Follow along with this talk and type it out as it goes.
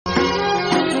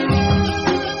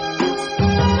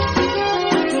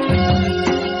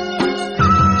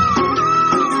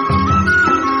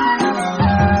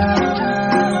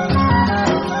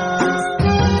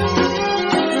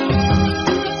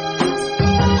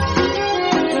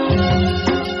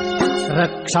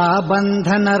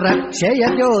ರಕ್ಷಾಬಂಧನ ರಕ್ಷೆಯ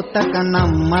ದ್ಯೋತಕ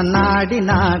ನಮ್ಮ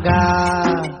ನಾಡಿನಾಗ,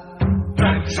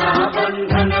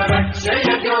 ರಕ್ಷಾಬಂಧನ ರಕ್ಷೆಯ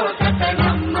ದ್ಯೋತಕ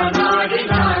ನಮ್ಮ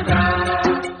ನಾಡಿನಾಗ.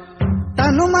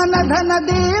 ತನುಮನ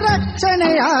ಧನದಿ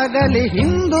ರಕ್ಷಣೆಯಾಗಲಿ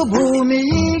ಹಿಂದೂ ಭೂಮಿ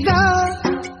ಈಗ,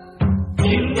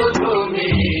 ಹಿಂದೂ ಭೂಮಿ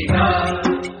ಈಗ.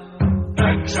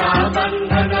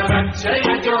 ರಕ್ಷಾಬಂಧನ ರಕ್ಷೆಯ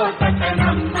ದ್ಯೋತಕ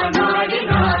ನಮ್ಮ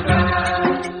ನಾಡಿನಾಗ.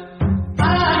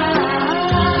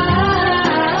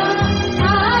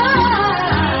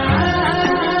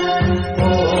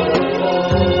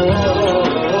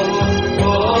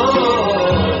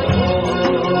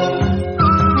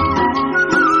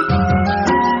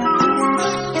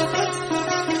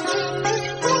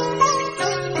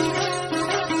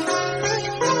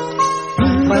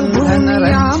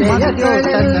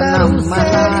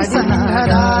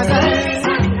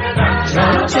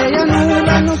 ರಕ್ಷೆಯ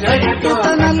ನೂಲನ್ನು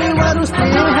ಕಟ್ಟುತ್ತನಲ್ಲಿವರು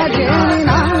ಸ್ನೇಹ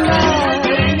ಜೇನಿನಾಂಗ,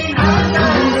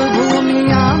 ಹಿಂದೂ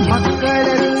ಭೂಮಿಯ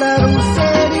ಮಕ್ಕಳೆಲ್ಲರೂ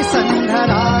ಸೇರಿ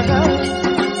ಸಂಘರಾಗ.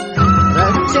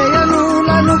 ರಕ್ಷೆಯ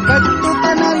ನೂಲನ್ನು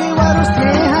ಕಟ್ಟುತ್ತನಲ್ಲಿವರು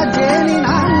ಸ್ನೇಹ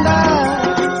ಜೇನಿನಾಂಗ,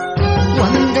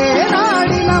 ಒಂದೇ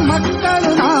ನಾಡಿನ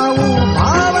ಮಕ್ಕಳು ನಾವು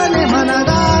ಭಾವನೆ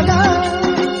ಮನದಾಗ.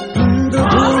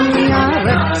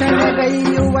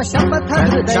 ರಕ್ಷಣೆಗೈಯುವ ಶಪಥ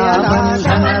ಹೃದಯದಾಗ,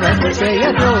 ರಕ್ಷೆಯ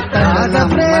ದ್ಯೋತಕ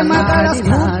ಪ್ರೇಮಗಳ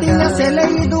ಸ್ಫೂರ್ತಿಯ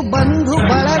ಸೆಲೆಯಿದು ಬಂಧು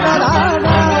ಬಳಗರಾಗ.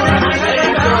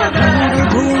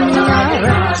 ಭೂಮಿಯ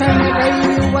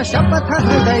ರಕ್ಷಣೆಗೈಯುವ ಶಪಥ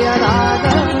ಹೃದಯದಾಗ,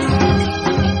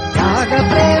 ತ್ಯಾಗ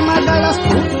ಪ್ರೇಮಗಳ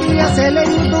ಸ್ಫೂರ್ತಿಯ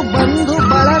ಸೆಲೆಯಿದು ಬಂಧು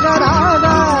ಬಳಗರಾಗ.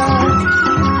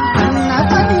 ಅಣ್ಣ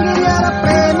ತಂಗಿಯರ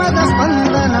ಪ್ರೇಮದ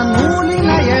ಸ್ಪಂದನ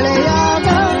ನೂಲಿನ ಎಳೆಯಾಗ.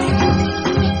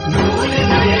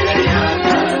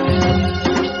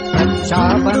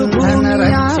 ರಕ್ಷಾಬಂಧನ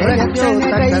ರಕ್ಷೆಯ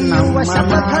ದ್ಯೋತಕ ನಮ್ಮ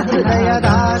ಶಪಥ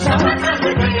ಹೃದಯದಾಗ,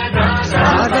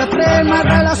 ತ್ಯಾಗ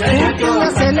ಪ್ರೇಮಗಳ ಸ್ಫೂರ್ತಿಯ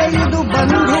ಸೆಲೆಯಿದು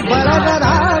ಬಂಧು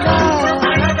ಬಳಗರಾಗ.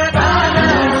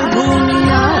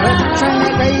 ಭೂಮಿಯ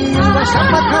ರಕ್ಷಣೆಗೈಯುವ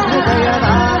ಶಪಥ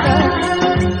ಹೃದಯದಾಗ,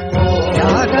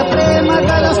 ತ್ಯಾಗ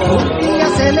ಪ್ರೇಮಗಳ ಸ್ಫೂರ್ತಿಯ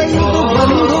ಸೆಲೆಯಿದು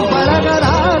ಬಂಧು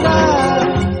ಬಳಗರಾಗ.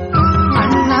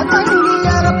 ಅಣ್ಣ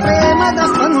ತಂಗಿಯರ ಪ್ರೇಮದ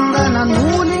ಸ್ಪಂದನ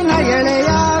ನೂಲಿನ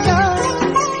ಎಳೆಯಾಗ.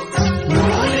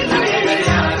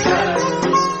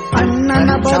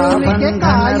 ಅಣ್ಣನ ಬರುವಿಗೆ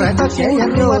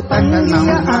ಕಾಯುವ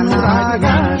ತಂಗಿಯ ಅನುರಾಗ,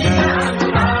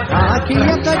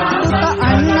 ರಾಖಿಯ ಕಟ್ಟುತ್ತ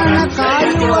ಅಣ್ಣನ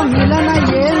ಕಾಯುವ ಮಿಲನ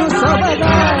ಏನು ಸೊಬಗ.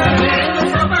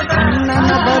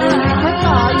 ಅಣ್ಣನ ಬರುವಿಗೆ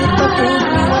ಕಾಯುತ್ತ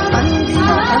ಕೂಗುವ ತಂಗಿಯ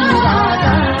ಅನುರಾಗ,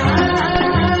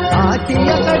 ರಾಖಿಯ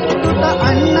ಕಟ್ಟುತ್ತ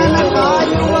ಅಣ್ಣನ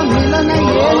ಕಾಯುವ ಮಿಲನ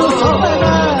ಏನು ಸೊಬಗ.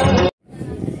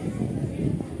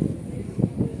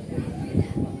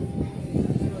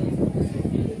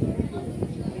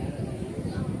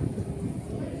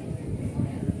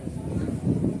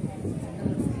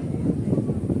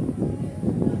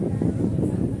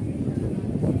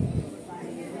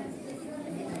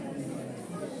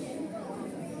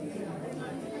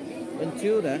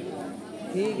 ಒಂಚೂರ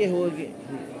ಹೀಗೆ ಹೋಗಿ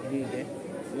ಹೀಗೆ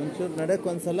ಒಂಚೂರು ನಡಕ್ಕೆ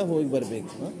ಒಂದ್ಸಲ ಹೋಗಿ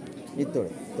ಬರಬೇಕು. ಇದು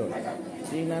ತೊಳಿ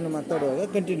ಈಗ ನಾನು ಮಾತಾಡುವಾಗ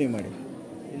ಕಂಟಿನ್ಯೂ ಮಾಡಿ.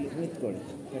 ಇಲ್ಲಿ ನಿಂತ್ಕೊಳ್ಳಿ,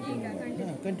 ಕಂಟಿನ್ಯೂ ಮಾಡಿ.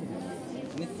 ಹಾಂ, ಕಂಟಿನ್ಯೂ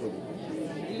ನಿಂತ್ಕೊಳ್ಳಿ.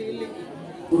 ಇಲ್ಲಿ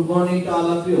good morning to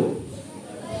all of you.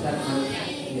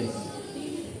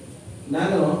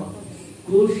 ನಾನು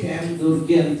ಕುಶ್ ಆ್ಯಂಡ್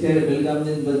ದುರ್ಗಿ ಅಂತೇಳಿ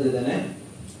ಬೆಳಗಾವಿಯಿಂದ ಬಂದಿದ್ದೇನೆ.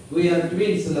 We are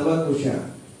twins, Lava Kusha.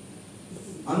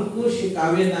 ಅಂಕುಶ್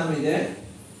ಕಾವ್ಯ ನಾಮ ಇದೆ.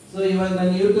 ಸೊ ಇವಾಗ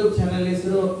ನನ್ನ ಯೂಟ್ಯೂಬ್ ಚಾನಲ್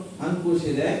ಹೆಸರು ಅಂಕುಶ್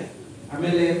ಇದೆ.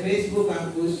 ಆಮೇಲೆ Facebook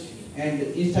Ankush and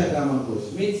Instagram Ankush.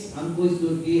 Means Ankush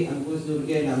Durgi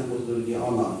and Ankush Durgi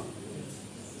all are.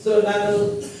 So ನಾನು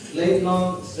ಲೈಫ್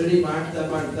ಲಾಂಗ್ ಸ್ಟಡಿ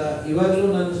ಮಾಡ್ತಾ ಇವಾಗಲೂ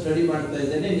ನಾನು ಸ್ಟಡಿ ಮಾಡ್ತಾ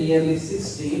ಇದ್ದೇನೆ. ನಿಯರ್ಲಿ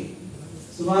 60,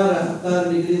 ಸುಮಾರು 16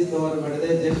 ಡಿಗ್ರೀಸ್ ಕವರ್ ಮಾಡಿದೆ.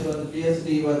 ಜಸ್ಟ್ ಒಂದು PhD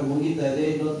ಇವಾಗ ಮುಗಿತಾ ಇದೆ,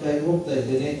 ಇನ್ನೊಂದು ಕೈ ಹೋಗ್ತಾ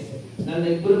ಇದ್ದೇನೆ. ನನ್ನ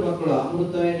ಇಬ್ಬರು ಮಕ್ಕಳು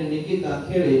ಅಮೃತ ಅಂಡ್ ನಿಖಿತಾ ಅಂತ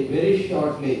ಹೇಳಿ ವೆರಿ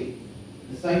ಶಾರ್ಟ್ಲಿ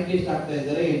ಸೈಂಟಿಸ್ಟ್ ಆಗ್ತಾ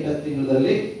ಇದ್ದಾರೆ 8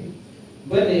 ತಿಂಗಳಲ್ಲಿ.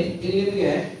 ಬನ್ನಿ ಇಲ್ಲಿ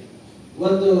ನಿಮಗೆ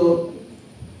ಒಂದು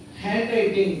hand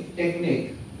writing technique,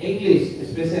 English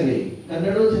especially.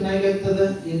 Kannada ಚೆನ್ನಾಗಿ ಆಗ್ತದ,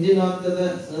 ಹಿಂದಿನೂ ಆಗ್ತದ,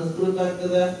 ಸಂಸ್ಕೃತ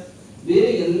ಆಗ್ತದ,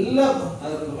 ಬೇರೆ ಎಲ್ಲ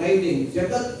ರೈಟಿಂಗ್,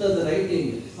 ಜಗತ್ತದ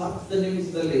ರೈಟಿಂಗ್ 10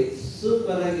 ನಿಮಿಷದಲ್ಲಿ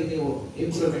ಸೂಪರ್ ಆಗಿ ನೀವು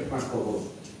ಇಂಪ್ರೂವ್ಮೆಂಟ್ ಮಾಡ್ಕೋಬಹುದು.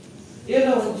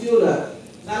 ಏನೋ ಒಂಚೂರ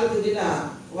 4 ದಿನ,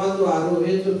 1 ವಾರ,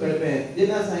 ಹೆಚ್ಚು ಕಡಿಮೆ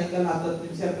ದಿನ ಸಾಯಂಕಾಲ 10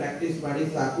 ನಿಮಿಷ ಪ್ರಾಕ್ಟೀಸ್ ಮಾಡಿ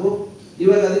ಸಾಕು.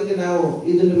 ಇವಾಗ ಅದಕ್ಕೆ ನಾವು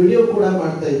ಇದನ್ನು ವಿಡಿಯೋ ಕೂಡ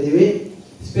ಮಾಡ್ತಾ ಇದ್ದೀವಿ.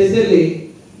 ಸ್ಪೆಷಲಿ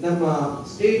ನಮ್ಮ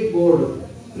ಸ್ಟೇಟ್ ಬೋರ್ಡ್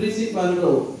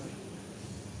ಪ್ರಿನ್ಸಿಪಾಲ್ರು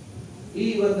ಈ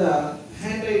ಒಂದು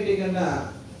ಹ್ಯಾಂಡ್ ರೈಟಿಂಗ್ ಅನ್ನ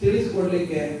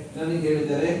ತಿಳಿಸ್ಕೊಡ್ಲಿಕ್ಕೆ ನನಗೆ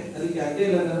ಹೇಳಿದ್ದಾರೆ. ಅದಕ್ಕೆ ಅಡ್ಡಿ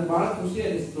ಇಲ್ಲ, ನನಗೆ ಬಹಳ ಖುಷಿ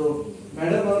ಅನಿಸ್ತು.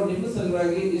 ಮೇಡಮ್ ಅವರು ನಿಮ್ಮ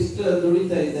ಸಲುವಾಗಿ ಇಷ್ಟು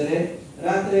ದುಡಿತಾ ಇದ್ದಾರೆ,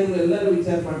 ರಾತ್ರಿ ಎಲ್ಲರೂ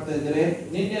ವಿಚಾರ ಮಾಡ್ತಾ ಇದ್ದಾರೆ.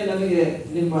 ನಿನ್ನೆ ನನಗೆ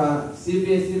ನಿಮ್ಮ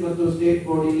CBSE ಮತ್ತು ಸ್ಟೇಟ್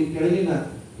ಬೋರ್ಡ್ ಇಲ್ಲಿ ಕೆಳಗಿನ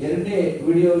ಎರಡನೇ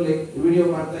ವಿಡಿಯೋ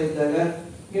ಮಾಡ್ತಾ ಇದ್ದಾಗ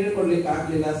ಹೇಳ್ಕೊಡ್ಲಿಕ್ಕೆ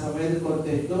ಆಗ್ಲಿಲ್ಲ, ಸಮಯದ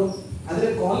ಕೊರತೆ ಇತ್ತು. ಆದ್ರೆ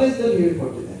ಕಾಲೇಜಲ್ಲಿ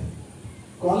ಹೇಳ್ಕೊಟ್ಟಿದೆ.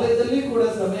 ಕಾಲೇಜಲ್ಲಿ ಕೂಡ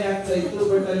ಸಮಯ ಆಗ್ತಾ ಇತ್ತು,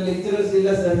 ಬಟ್ ಅಲ್ಲಿ ಲೆಕ್ಚರರ್ಸ್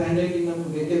ಇಲ್ಲ ಸರ್, ಹ್ಯಾಂಡ್ ರೈಟಿಂಗ್ ನಮ್ಗೆ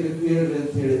ಬೇಕೇ ಬೇಕು ಹೇಳ್ರಿ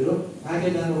ಅಂತ ಹೇಳಿದ್ರು. ಹಾಗೆ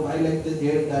ನಾನು ಬಾಯ್ಲಾಗ್ತದೆ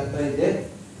ಹೇಳ್ತಾ ಇದ್ದೆ.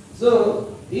 ಸೊ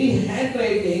ಈ ಹ್ಯಾಂಡ್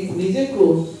ರೈಟಿಂಗ್ ನಿಜಕ್ಕೂ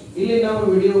ಇಲ್ಲಿ ನಾವು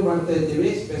ವಿಡಿಯೋ ಮಾಡ್ತಾ ಇದ್ದೀವಿ,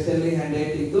 ಸ್ಪೆಷಲಿ ಹ್ಯಾಂಡ್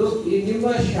ರೈಟಿಂಗ್. ಈ ನಿಮ್ಮ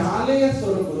ಶಾಲೆಯ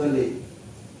ಸ್ವರೂಪದಲ್ಲಿ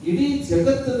ಇಡೀ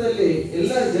ಜಗತ್ತದಲ್ಲಿ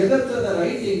ಎಲ್ಲ ಜಗತ್ತದ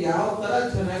ರೈಟಿಂಗ್ ಯಾವ ತರ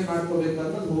ಚೆನ್ನಾಗಿ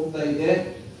ಮಾಡ್ಕೋಬೇಕಂತ ಹೋಗ್ತಾ ಇದೆ.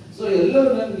 ಸೊ ಎಲ್ಲರೂ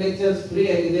ನನ್ನ ಲೆಕ್ಚರ್ಸ್ ಫ್ರೀ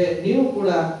ಆಗಿದೆ. ನೀವು ಕೂಡ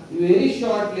ವೆರಿ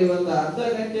ಶಾರ್ಟ್ಲಿ ಒಂದು ಅರ್ಧ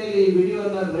ಗಂಟೆಯಲ್ಲಿ ಈ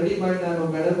ವಿಡಿಯೋನ ರೆಡಿ ಮಾಡಿ ನಾನು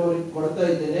ಮೇಡಮ್ ಅವ್ರಿಗೆ ಕೊಡ್ತಾ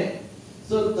ಇದ್ದೇನೆ.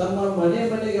 ಸೊ ತಮ್ಮ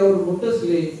ಮನೆಗೆ ಅವ್ರು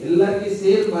ಮುಟ್ಟಿಸ್ಲಿ, ಎಲ್ಲರಿಗೂ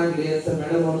ಸೇರ್ ಮಾಡ್ಲಿ ಅಂತ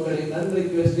ಮೇಡಮ್ ಅವ್ರ ಕಡೆ ನನ್ನ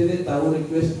ರಿಕ್ವೆಸ್ಟ್ ಇದೆ. ತಾವು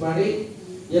ರಿಕ್ವೆಸ್ಟ್ ಮಾಡಿ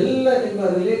ಎಲ್ಲ ನಿಮ್ಮ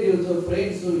ರಿಲೇಟಿವ್ಸ್,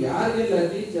 ಫ್ರೆಂಡ್ಸ್, ಯಾರಿಗೆಲ್ಲ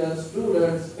ಟೀಚರ್,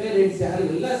 ಸ್ಟೂಡೆಂಟ್ಸ್, ಪೇರೆಂಟ್ಸ್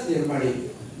ಯಾರಿಗೆಲ್ಲ ಸೇರ್ ಮಾಡಿ.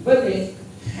 ಬನ್ನಿ,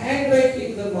 ಹ್ಯಾಂಡ್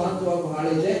ರೈಟಿಂಗ್ ದ ಮಹತ್ವ ಬಹಳ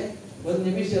ಇದೆ. ಒಂದ್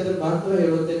ನಿಮಿಷ ಅದ್ರ ಮಹತ್ವ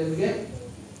ಹೇಳುತ್ತೆ ನಿಮ್ಗೆ.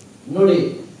 ನೋಡಿ,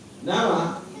 ನಾವ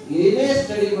ಏನೇ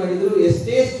ಸ್ಟಡಿ ಮಾಡಿದ್ರು,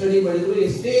 ಎಷ್ಟೇ ಸ್ಟಡಿ ಮಾಡಿದ್ರು,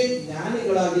 ಎಷ್ಟೇ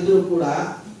ಜ್ಞಾನಿಗಳಾಗಿದ್ರು ಕೂಡ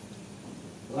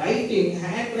ರೈಟಿಂಗ್,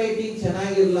 ಹ್ಯಾಂಡ್ ರೈಟಿಂಗ್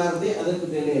ಚೆನ್ನಾಗಿರ್ಲಾರ್ದೆ ಅದಕ್ಕೆ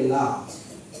ಬೆಲೆ ಇಲ್ಲ.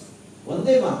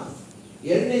 ಒಂದೇ ಮಾತು,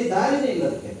 ಎರಡನೇ ದಾರಿನೇ ಇಲ್ಲ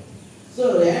ಅದಕ್ಕೆ. ಸೊ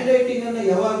ಹ್ಯಾಂಡ್ ರೈಟಿಂಗ್ ಅನ್ನ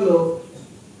ಯಾವಾಗ್ಲೂ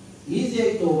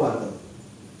ಈಸಿಯಾಗಿ ತಗೋಬಾರ್ದು.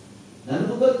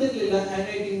 ನನಗೂ ಗೊತ್ತಿರ್ಲಿಲ್ಲ ಹ್ಯಾಂಡ್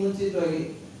ರೈಟಿಂಗ್ ಮುಂಚಿತವಾಗಿ.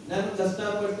 ನಾನು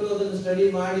ಕಷ್ಟಪಟ್ಟು ಅದನ್ನು ಸ್ಟಡಿ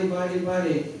ಮಾಡಿ ಮಾಡಿ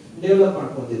ಮಾಡಿ ಡೆವಲಪ್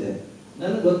ಮಾಡ್ಕೊಂಡಿದ್ದೆ.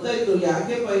 ನನಗೆ ಗೊತ್ತಾಯ್ತು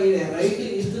ಯಾಕೆಪ್ಪ ಈ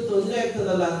ರೈಟಿಂಗ್ ಇಷ್ಟು ತೊಂದರೆ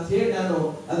ಆಗ್ತದಲ್ಲ ಅಂತ ಹೇಳಿ ನಾನು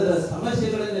ಅದರ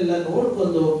ಸಮಸ್ಯೆಗಳನ್ನೆಲ್ಲ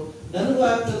ನೋಡ್ಕೊಂಡು ನನಗೂ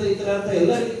ಆಗ್ತದೆ ಈ ತರ ಅಂತ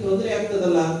ಎಲ್ಲರಿಗೂ ತೊಂದರೆ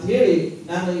ಆಗ್ತದಲ್ಲ ಅಂತ ಹೇಳಿ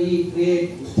ನಾನು ಈ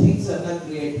ಥಿಂಗ್ಸ್ ಅನ್ನ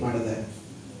ಕ್ರಿಯೇಟ್ ಮಾಡಿದೆ.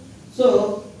 ಸೊ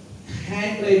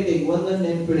ಹ್ಯಾಂಡ್ ರೈಟಿಂಗ್ ಒಂದನ್ನು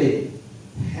ನೆನ್ಪಿಡಿ,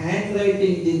 ಹ್ಯಾಂಡ್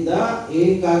ರೈಟಿಂಗ್ ದಿಂದ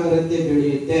ಏಕಾಗ್ರತೆ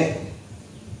ಬೆಳೆಯುತ್ತೆ.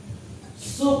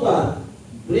 ಸೂಪರ್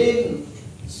ಬ್ರೈನ್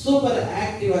ಸೂಪರ್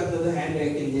ಆಕ್ಟಿವ್ ಆಗ್ತದೆ ಹ್ಯಾಂಡ್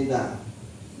ರೈಟಿಂಗ್ ದಿಂದ.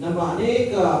 ನಮ್ಮ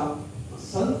ಅನೇಕ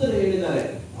ಸಂತರು ಹೇಳಿದ್ದಾರೆ,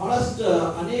 ಬಹಳಷ್ಟು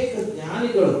ಅನೇಕ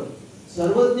ಜ್ಞಾನಿಗಳು,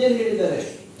 ಸರ್ವಜ್ಞರು ಹೇಳಿದ್ದಾರೆ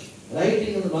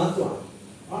ರೈಟಿಂಗ್ ಒಂದು ಮಹತ್ವ.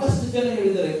 ಬಹಳಷ್ಟು ಜನ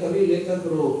ಹೇಳಿದ್ದಾರೆ, ಕವಿ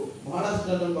ಲೇಖಕರು,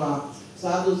 ಬಹಳಷ್ಟು ನಮ್ಮ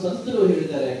ಸಾಧು ಸಂತರು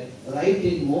ಹೇಳಿದ್ದಾರೆ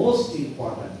ರೈಟಿಂಗ್ ಮೋಸ್ಟ್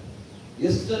ಇಂಪಾರ್ಟೆಂಟ್.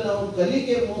 ಎಷ್ಟು ನಾವು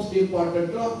ಕಲಿಕೆ ಮೋಸ್ಟ್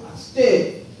ಇಂಪಾರ್ಟೆಂಟ್ ಅಷ್ಟೇ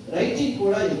ರೈಟಿಂಗ್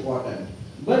ಕೂಡ ಇಂಪಾರ್ಟೆಂಟ್.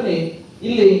 ಬನ್ನಿ,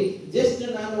 ಇಲ್ಲಿ ಜಸ್ಟ್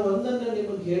ನಾನು ಒಂದನ್ನು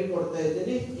ನಿಮಗೆ ಹೇಳ್ಕೊಡ್ತಾ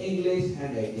ಇದ್ದೀನಿ, ಇಂಗ್ಲಿಷ್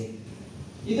ಹ್ಯಾಂಡ್ ರೈಟಿಂಗ್.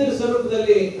 ಇದರ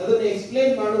ಸ್ವರೂಪದಲ್ಲಿ ಅದನ್ನ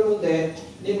ಎಕ್ಸ್ಪ್ಲೇನ್ ಮಾಡುವ ಮುಂದೆ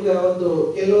ನಿಮ್ಗೆ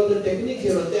ಕೆಲವೊಂದು ಟೆಕ್ನಿಕ್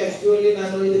ಇರುತ್ತೆ. ಆಕ್ಚುಲಿ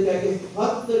ನಾನು ಇದಕ್ಕಾಗಿ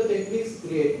 10 ಟೆಕ್ನಿಕ್ಸ್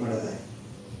ಕ್ರಿಯೇಟ್ ಮಾಡಿದೆ.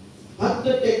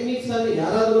 10 ಟೆಕ್ನಿಕ್ಸ್ ಅನ್ನು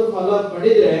ಯಾರಾದರೂ ಫಾಲೋ ಅಪ್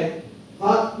ಮಾಡಿದ್ರೆ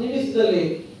 10 ನಿಮಿಷದಲ್ಲಿ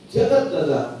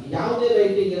ಜಗತ್ತದ ಯಾವುದೇ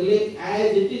ರೈಟಿಂಗ್ ಇರಲಿ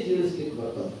ಆಸ್ ಇಟ್ ಈಸ್ ಇಳಿಸ್ಲಿಕ್ಕೆ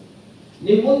ಬರ್ತದೆ.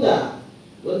 ನಿಮ್ ಮುಂದ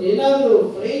ಒಂದು ಏನಾದರೂ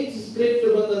ಫ್ರೆಂಚ್ ಸ್ಕ್ರಿಪ್ಟ್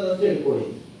ಬಂದದ ಅಂತ ಹೇಳ್ಕೊಳ್ಳಿ,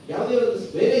 ಯಾವುದೇ ಒಂದು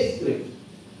ಬೇರೆ ಸ್ಕ್ರಿಪ್ಟ್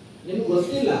ನಿಮ್ಗೆ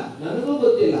ಗೊತ್ತಿಲ್ಲ, ನನಗೂ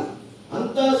ಗೊತ್ತಿಲ್ಲ,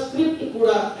 ಅಂತ ಸ್ಕ್ರಿಪ್ಟ್ ಕೂಡ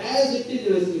ಆಸ್ ಇಟ್ ಈಸ್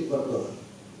ಇಳಿಸ್ಲಿಕ್ಕೆ ಬರ್ತದೆ.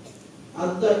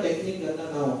 ಅಂತ ಟೆಕ್ನಿಕ್ ಅನ್ನ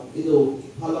ನಾವು ಇದು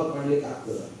ಫಾಲೋ ಮಾಡ್ಲಿಕ್ಕೆ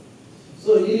ಆಗ್ತದೆ.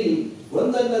 ಸೊ ಇಲ್ಲಿ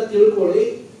ಒಂದನ್ನ ತಿಳ್ಕೊಳ್ಳಿ,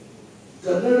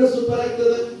 ಕನ್ನಡ ಸೂಪರ್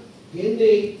ಆಗ್ತದೆ,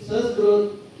 ಹಿಂದಿ, ಸಂಸ್ಕೃತ,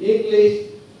 ಇಂಗ್ಲಿಷ್,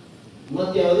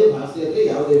 ಮತ್ತೆ ಯಾವುದೇ ಭಾಷೆ ಇರಲಿ,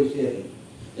 ಯಾವುದೇ ವಿಷಯ ಇರಲಿ,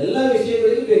 ಎಲ್ಲ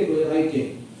ವಿಷಯಗಳಿಗೂ ಬೇಕು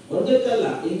ರೈಟಿಂಗ್. ಒಂದಕ್ಕಲ್ಲ,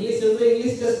 ಇಂಗ್ಲಿಷ್ ಅಂದ್ರೆ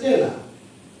ಇಂಗ್ಲಿಷ್ ಅಷ್ಟೇ ಅಲ್ಲ,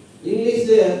 ಇಂಗ್ಲಿಷ್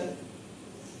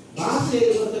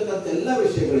ಭಾಷೆಯಲ್ಲಿ ಬರ್ತಕ್ಕಂಥ ಎಲ್ಲ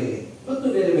ವಿಷಯಗಳಿಗೆ ಮತ್ತು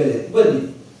ಬೇರೆ ಬೇರೆ. ಬನ್ನಿ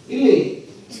ಇಲ್ಲಿ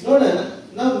ನೋಡೋಣ,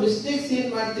 ನಾವು ಮಿಸ್ಟೇಕ್ಸ್ ಏನ್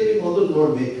ಮಾಡ್ತೀವಿ ಮೊದಲು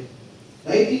ನೋಡ್ಬೇಕು.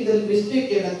 ರೈಟಿಂಗ್ ಅಲ್ಲಿ ಮಿಸ್ಟೇಕ್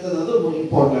ಏನಾಗ್ತದೆ ಅದು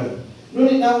ಇಂಪಾರ್ಟೆಂಟ್.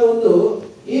 ನೋಡಿ, ನಾವು ಒಂದು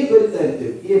ಎ ಬರಿತಾ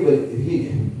ಇರ್ತೀವಿ,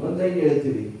 ಹೀಗೆ ಒಂದ್ ಲೈನ್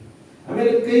ಹೇಳ್ತೀವಿ,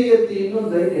 ಆಮೇಲೆ ಕೈ ಎತ್ತಿ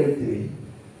ಇನ್ನೊಂದು ಲೈನ್ ಹೇಳ್ತೀವಿ,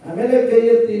 ಆಮೇಲೆ ಕೈ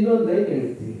ಎತ್ತಿ ಇನ್ನೊಂದು ಲೈನ್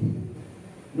ಹೇಳ್ತೀವಿ.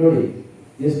 ನೋಡಿ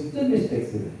ಎಷ್ಟು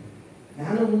ಮಿಸ್ಟೇಕ್ಸ್ ಇದೆ.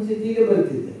 ನಾನು ಮುಂಚೆ ಹೀಗೆ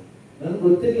ಬರೀತಿದ್ದೆ, ನನ್ಗೆ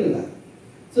ಗೊತ್ತಿರ್ಲಿಲ್ಲ.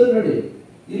 ಸೊ ನೋಡಿ,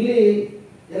 ಇಲ್ಲಿ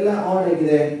ಎಲ್ಲ ಆಡ್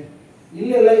ಆಗಿದೆ,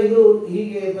 ಇಲ್ಲೆಲ್ಲ ಇದು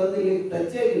ಹೀಗೆ ಬಂದು ಇಲ್ಲಿ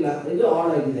ಟಚ್ ಆಗಿಲ್ಲ, ಇದು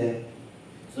ಆಡ್ ಆಗಿದೆ.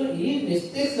 ಸೊ ಈ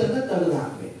ಮಿಸ್ಟೇಕ್ಸ್ ಅನ್ನ ತೆಗೆದು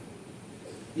ಹಾಕ್ಬೇಕು.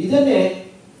 ಇದನ್ನೇ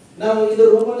ನಾವು ಇದು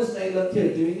ರೋಮನ್ ಸ್ಟೈಲ್ ಅಂತ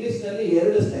ಹೇಳ್ತೀವಿ. ಇಂಗ್ಲಿಷ್ ನಲ್ಲಿ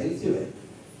 2 ಸ್ಟೈಲ್ಸ್ ಇವೆ,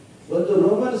 ಒಂದು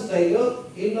ರೋಮನ್ ಸ್ಟೈಲು,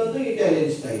 ಇನ್ನೊಂದು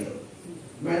ಇಟಾಲಿಯನ್ ಸ್ಟೈಲು.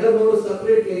 ಮೇಡಮ್ ಅವರು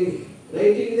ಸಪರೇಟ್ಲಿ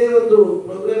ರೈಟಿಂಗ್ ದೇ ಒಂದು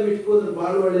ಪ್ರೋಗ್ರಾಮ್ ಇಟ್ಕೋದ್ರೆ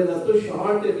ಬಹಳ ಒಳ್ಳೇದಂತೂ.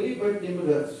 ಶಾರ್ಟ್ ಇರಲಿ, ಬಟ್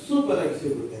ನಿಮ್ಗೆ ಸೂಪರ್ ಆಗಿ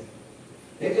ಸಿಗುತ್ತೆ.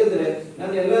 ಯಾಕಂದ್ರೆ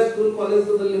ನಾನು ಎಲ್ಲ ಸ್ಕೂಲ್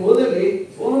ಕಾಲೇಜಲ್ಲಿ ಹೋದಲ್ಲಿ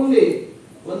ಓನ್ಲಿ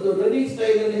ಒಂದು ರನ್ನಿಂಗ್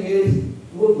ಸ್ಟೈಲ್ ಅನ್ನು ಹೇಳಿ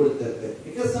ಹೋಗ್ಬಿಡ್ತಾ ಇರ್ತೆ,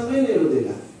 ಯಾಕಂದ್ರೆ ಸಮಯನೇ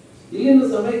ಇರುವುದಿಲ್ಲ. ಇಲ್ಲಿನ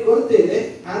ಸಮಯ ಕೊರತೆ ಇದೆ,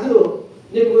 ಆದ್ರೂ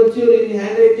ನಿಮ್ಗೆ ಒಂಚೂರು ಇಲ್ಲಿ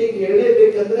ಹ್ಯಾಂಡ್ ರೈಟಿಂಗ್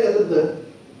ಹೇಳಲೇಬೇಕಂದ್ರೆ ಅದ್ರದ್ದು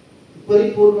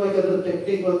ಪರಿಪೂರ್ಣವಾಗಿ ಅದರ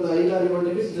ಟೆಕ್ನಿಕ್ ಒಂದು 5-6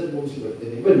 ನಿಮಿಷದಲ್ಲಿ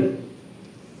ಮುಗಿಸ್ಬಿಡ್ತೇನೆ. ಬನ್ನಿ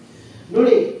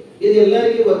ನೋಡಿ, ಇದು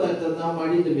ಎಲ್ಲರಿಗೂ ಗೊತ್ತಾಗ್ತದೆ ನಾವು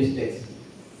ಮಾಡಿದ್ದು ಮಿಸ್ಟೇಕ್ಸ್.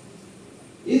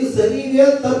 ಇದು ಸರಿ ಇದೆಯೋ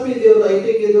ತಪ್ಪಿದೆಯೋ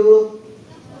ರೈಟಿಂಗ್? ಇದು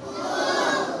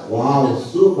ವಾವ್,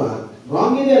 ಸೂಪರ್.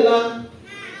 ರಾಂಗ್ ಇದೆಯಲ್ಲ?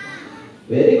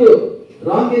 Very good.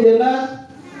 ರಾಂಗ್ ಇದೆಯಲ್ಲ?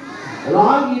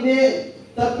 ರಾಂಗ್ ಇದೆ,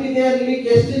 ತಪ್ಪಿದೆ ಅನ್ಲಿಕ್ಕೆ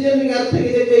ಎಷ್ಟು ಜನರಿಗೆ ಅರ್ಥ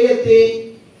ಆಗಿದೆ? ಕೈ ಎತ್ತಿ.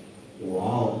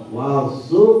 Wow wow,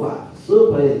 super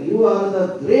super. You are the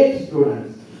great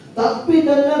students.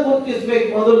 ತಪ್ಪಿದನ್ನ ಗುರುತಿಸ್ಬೇಕು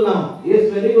ಮೊದಲು ನಾವು. S,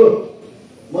 very good.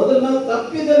 ಮೊದಲು ನಾವು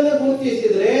ತಪ್ಪಿದ್ದನ್ನ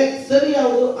ಗುರುತಿಸಿದ್ರೆ ಸರಿ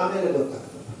ಯಾವುದು ಆಮೇಲೆ ಗೊತ್ತಾಗ್ತದೆ.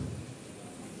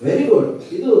 Very good.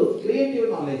 ಇದು creative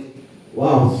knowledge.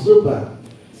 Wow, super,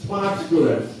 smart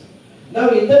students.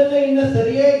 ನಾವು ಇದನ್ನ ಇನ್ನ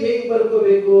ಸರಿಯಾಗಿ ಹೇಗೆ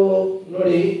ಬರ್ಕೋಬೇಕು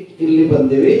ನೋಡಿ. ಇಲ್ಲಿ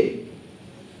ಬಂದಿವಿ,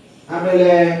 ಆಮೇಲೆ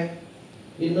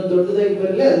ಇನ್ನು ದೊಡ್ಡದಾಗಿ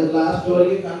ಬರಲಿ, ಅದು ಲಾಸ್ಟ್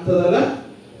ವರೆಗೆ ಕಾಣ್ತದಲ್ಲ,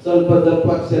 ಸ್ವಲ್ಪ ದಪ್ಪ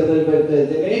ಅಕ್ಷರದಲ್ಲಿ ಬರ್ತಾ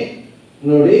ಇದ್ದೇನೆ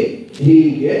ನೋಡಿ.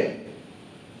 ಹೀಗೆ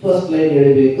ಫಸ್ಟ್ ಲೈನ್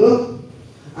ಎಳಿಬೇಕು,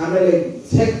 ಆಮೇಲೆ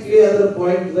ಎಕ್ಸಾಕ್ಟ್ಲಿ ಅದರ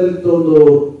ಪಾಯಿಂಟ್ ದಲ್ಲಿ ತೊಂದು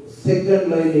second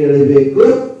line ಎಳಿಬೇಕು.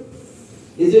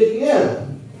 Is it clear?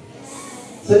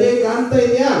 ಸರಿಯಾಗಿ ಕಾಣ್ತಾ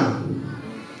ಇದೆಯಾ?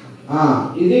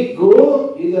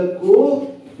 ಇದಕ್ಕೂ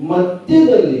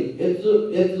ಮಧ್ಯದಲ್ಲಿ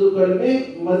ಹೆಚ್ಚು ಕಡಿಮೆ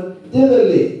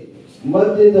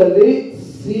ಮಧ್ಯದಲ್ಲಿ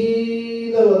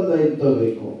ಸೀದಾ ಒಂದು ಲೈನ್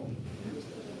ತಗೋಬೇಕು.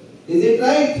 Is it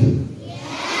right?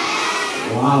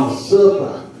 Wow,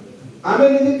 super.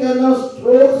 ಆಮೇಲೆ ಇದಕ್ಕೆ ನಾವು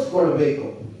ಸ್ಟ್ರೋಕ್ಸ್ ಕೊಡಬೇಕು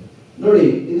ನೋಡಿ.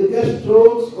 ಇದಕ್ಕೆ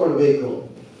ಸ್ಟ್ರೋಕ್ಸ್ ಕೊಡಬೇಕು.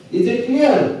 Is it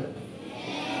clear?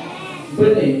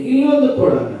 ಬನ್ನಿ ಇಲ್ಲೊಂದು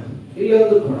ಕೊಡೋಣ.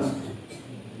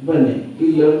 ಬನ್ನಿ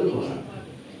ಇಲ್ಲೊಂದು ಕೊಡೋಣ.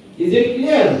 Is it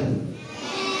clear?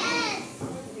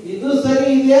 ಇದು ಸರಿ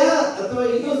ಇದೆಯಾ ಅಥವಾ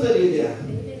ಇದು ಸರಿ ಇದೆಯಾ?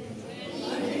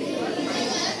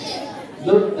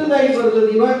 ದೊಡ್ಡದಾಗಿ ಬರ್ತದೆ,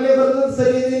 ಇವಾಗಲೇ ಬರ್ತದೆ,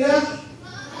 ಸರಿ ಇದೆಯಲ್ಲ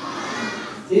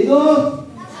ಇದು?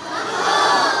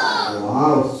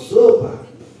 Wow, super.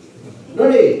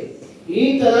 ನೋಡಿ ಈ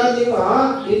ತರ ನೀವು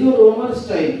ಇದು ರೋಮನ್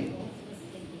ಸ್ಟೈಲ್,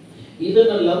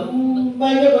 ಇದನ್ನ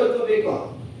ಲಂಬಾಗೆ ಬರ್ಕೋಬೇಕು.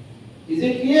 Is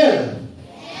it clear?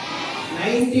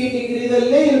 90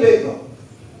 ಡಿಗ್ರಿದಲ್ಲೇ ಇರಬೇಕು.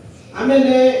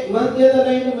 ಆಮೇಲೆ ಮಧ್ಯದ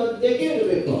ಲೈನ್ ಮಧ್ಯಕ್ಕೆ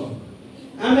ಇರಬೇಕು.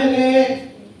 ಆಮೇಲೆ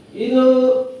ಇದು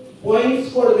ಪಾಯಿಂಟ್ಸ್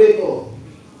ಕೊಡಬೇಕು.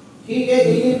 ಹೀಗೆ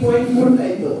ಇಲ್ಲಿ ಪಾಯಿಂಟ್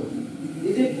ಕೊಟ್ಟಾಯ್ತು.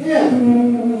 Is it clear?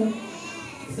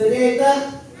 ಸರಿ ಆಯ್ತಾ?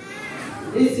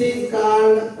 This is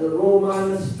called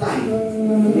Roman style.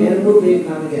 ಎರಡು ಬೇಕು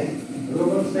ನಮಗೆ,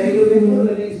 ರೋಮನ್ ಸ್ಟೈಲ್ ಬೇಕು,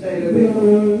 ರನ್ನಿಂಗ್ ಸ್ಟೈಲ್ ಬೇಕು.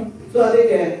 ಸೊ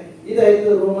ಅದಕ್ಕೆ ಇದಾಯ್ತು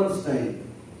ರೋಮನ್ ಸ್ಟೈಲ್.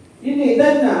 ಇನ್ನು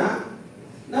ಇದನ್ನ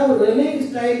ನಾವು ರನ್ನಿಂಗ್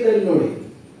ಸ್ಟೈಲ್ ಅಲ್ಲಿ ನೋಡಿ.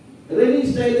 ರನ್ನಿಂಗ್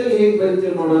ಸ್ಟೈಲ್ ಅಲ್ಲಿ ಹೇಗೆ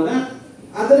ಬರೀತೀವಿ ನೋಡೋಣ.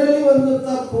 ಅದರಲ್ಲಿ ಒಂದು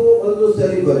ತಪ್ಪು ಒಂದು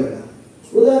ಸರಿ ಬರೋಣ.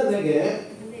 ಉದಾಹರಣೆಗೆ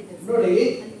ನೋಡಿ,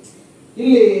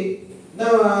 ಇಲ್ಲಿ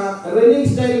ನಾವು ರನ್ನಿಂಗ್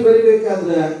ಸ್ಟೈಲ್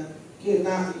ಬರಿಬೇಕಾದ್ರೆ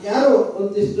ಯಾರೋ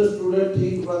ಒಂದಿಷ್ಟು ಸ್ಟೂಡೆಂಟ್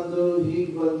ಹೀಗೆ ಬಂದು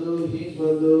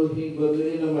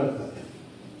ಏನೋ ಮಾಡ್ತಾರೆ.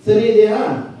 ಸರಿ ಇದೆಯಾ?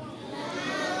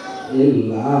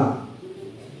 ಇಲ್ಲ.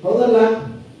 ಹೌದಲ್ಲ?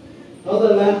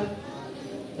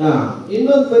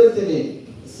 ಇನ್ನೊಂದು ಬರಿತೀನಿ.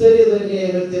 ಸರಿ ಅದಕ್ಕೆ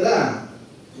ಹೇಳ್ತೀರಾ?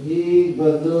 ಹೀಗ್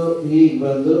ಬಂದು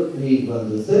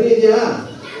ಸರಿ ಇದೆಯಾ?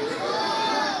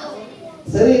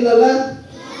 ಸರಿ ಇಲ್ಲಲ್ಲ?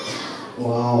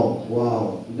 Wow,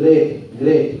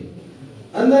 great.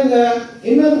 ಅಂದಾಗ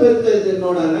ಇನ್ನೊಂದು ಬರ್ತಾ ಇದ್ದೀನಿ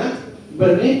ನೋಡೋಣ.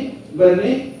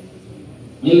 ಬನ್ನಿ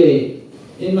ಇಲ್ಲಿ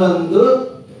ಇನ್ನೊಂದು.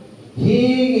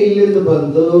 ಹೀಗೆ ಇಲ್ಲಿಂದ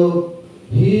ಬಂದು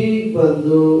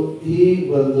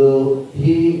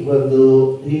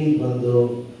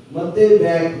ಮತ್ತೆ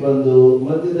ಬ್ಯಾಕ್ ಬಂದು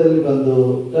ಮಧ್ಯದಲ್ಲಿ ಬಂದು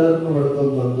ಟರ್ನ್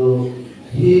ಹೊಡ್ಕೊಂಡು ಬಂದು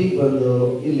ಹೀಗೆ ಬಂದು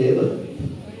ಇಲ್ಲೇ ಬರ್ಬೇಕು.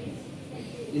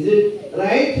 Is it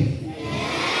right?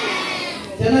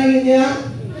 ಚೆನ್ನಾಗಿದೆಯಾ?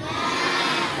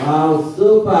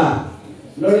 ಸೂಪರ್.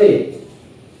 ನೋಡಿ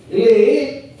ಇಲ್ಲಿ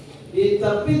ಈ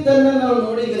ತಪ್ಪಿದ್ದನ್ನ ನಾವು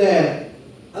ನೋಡಿದ್ರೆ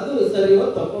ಅದು ಸರಿಯೋ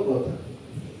ತಪ್ಪೋ ಗೊತ್ತಾಗ.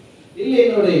 ಇಲ್ಲಿ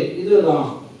ನೋಡಿ ಇದು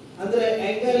ರಾಂಗ್. ಅಂದ್ರೆ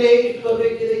ಆಂಗಲ್ ಹೇಗೆ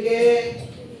ಇಟ್ಕೋಬೇಕು?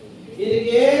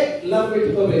 ಇದಕ್ಕೆ ಲಂಬ್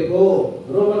ಇಟ್ಕೋಬೇಕು.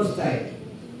 Roman style.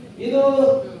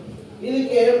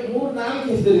 ಇದಕ್ಕೆ 3-4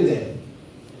 ಹೆಸರಿದೆ.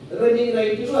 ರನ್ನಿಂಗ್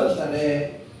ರೈಟ್ ಅಂತಾರೆ,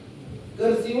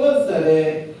 ಕರ್ಸಿವ್ ಅಂತಾರೆ,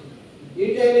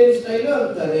 ಇಟಾಲಿಯನ್ ಸ್ಟೈಲ್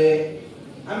ಅಂತಾರೆ.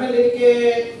 ಆಮೇಲೆ ಇದಕ್ಕೆ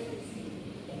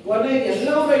ಕೊನೆಗೆ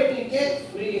ಎಲ್ಲವೂ ರೈಟಿಂಗ್ಗೆ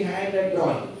ಫ್ರೀ ಹ್ಯಾಂಡ್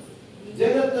ಡ್ರಾಯಿಂಗ್.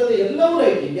 ಜಗತ್ತದ ಎಲ್ಲವೂ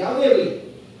ರೈಟಿಂಗ್ ಯಾವುದೇ ಇರಲಿ,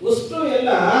 ಅಷ್ಟು ಎಲ್ಲ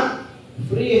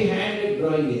ಫ್ರೀ ಹ್ಯಾಂಡ್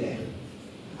ಡ್ರಾಯಿಂಗ್ ಇದೆ.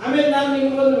 ಆಮೇಲೆ ನಾನು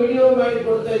ನಿಮಗೊಂದು ವಿಡಿಯೋ ಮಾಡಿ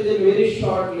ಕೊಡ್ತಾ ಇದ್ದೇನೆ ವೆರಿ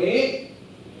ಶಾರ್ಟ್ಲಿ.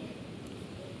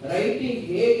 ರೈಟಿಂಗ್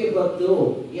ಹೇಗೆ ಬಂತು,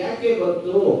 ಯಾಕೆ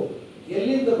ಬಂತು,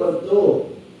 ಎಲ್ಲಿಂದ ಬಂತು,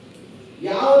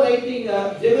 ಯಾವ ರೈಟಿಂಗ್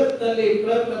ಜಗತ್ತಿನಲ್ಲಿ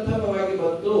ಪ್ರಪ್ರಥಮವಾಗಿ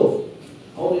ಬಂತು,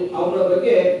 ಅವರ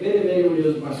ಬಗ್ಗೆ ಬೇರೆ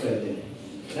ವಿಡಿಯೋಸ್ ಮಾಡ್ತಾ ಇದ್ದೇನೆ.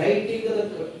 ರೈಟಿಂಗ್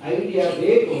ಐಡಿಯಾ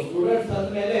ಬೇಕು. ಸ್ಟೂಡೆಂಟ್ಸ್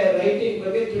ಅಂದ್ಮೇಲೆ ರೈಟಿಂಗ್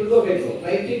ಬಗ್ಗೆ ತಿಳ್ಕೋಬೇಕು.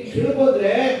 ರೈಟಿಂಗ್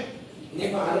ತಿಳ್ಕೋದ್ರೆ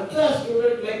ನಿಮ್ಮ ಅರ್ಥ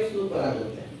ಸ್ಟೂಡೆಂಟ್ ಲೈಫ್ ಸೂಪರ್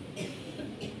ಆಗುತ್ತೆ.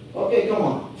 Okay, come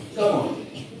on.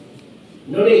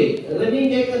 ನೋಡಿ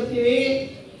ರನ್ನಿಂಗ್ ಹೇಗೆ ಕಲ್ತೀವಿ?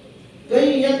 ಕೈ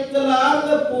ಎತ್ತಲಾರ್ದ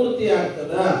ಪೂರ್ತಿ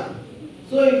ಆಗ್ತದ.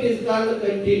 So it is called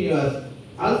continuous.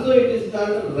 Also it is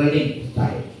called running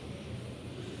style.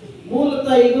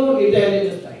 ಮೂಲತಃ ಇದು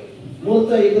ಇಟಾಲಿಯನ್ ಸ್ಟೈಲ್.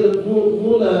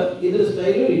 ಇದ್ರ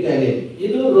ಸ್ಟೈಲು ಇಟಾಲಿಯನ್.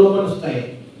 ಇದು ರೋಮನ್ ಸ್ಟೈಲ್.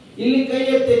 ಇಲ್ಲಿ ಕೈ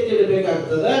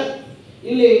ಎತ್ತಿಡಬೇಕಾಗ್ತದ.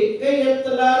 ಇಲ್ಲಿ ಕೈ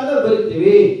ಎತ್ತಲಾರ್ದ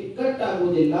ಬರಿತೀವಿ, ಕಟ್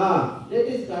ಆಗುವುದಿಲ್ಲ. That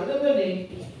is called running.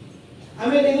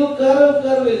 ಆಮೇಲೆ ಇದು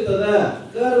ಕರ್ವ್ ಇರ್ತದ.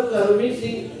 ಕರ್ವ್ ಮೀನ್ಸ್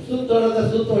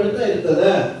ಸುತ್ತು ಹೊಡಿತಾ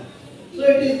ಇರ್ತದೆ. So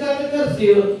it is called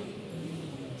cursive.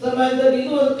 ಸಮಾಜದಲ್ಲಿ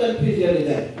ಇದು ಒಂದು ಕನ್ಫ್ಯೂಷನ್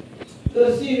ಇದೆ.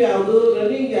 ಕರ್ಸಿವ್ ಯಾವುದು,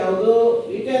 ರನ್ನಿಂಗ್ ಯಾವುದು,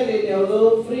 ಇಟಾಲಿಯನ್ ಯಾವುದು,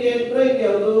 ಫ್ರೀ ಅಂಡ್ ಪ್ರೈಮ್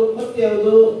ಯಾವುದು, ಮತ್ತೆ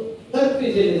ಯಾವುದು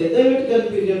ಕನ್ಫ್ಯೂಷನ್ ಇದೆ. ದಯವಿಟ್ಟು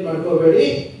ಕನ್ಫ್ಯೂಷನ್ ಮಾಡ್ಕೋಬೇಡಿ.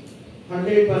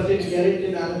 100% ಗ್ಯಾರಂಟಿ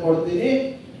ನಾನು ಕೊಡ್ತೀನಿ.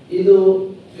 ಇದು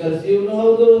ಕರ್ಸಿವ್ನು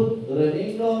ಹೌದು,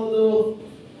 ರನ್ನಿಂಗ್ ಹೌದು,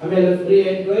 ಆಮೇಲೆ ಫ್ರೀ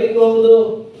ಅಂಡ್ ಪ್ರೈಮ್ ಹೌದು.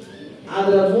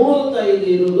 ಅದರ ಮೂಲತಃ ಇದು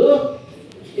ಇರುವುದು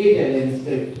Italian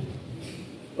script.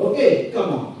 Okay, come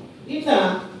on. ಇನ್ನ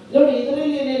ನೋಡಿ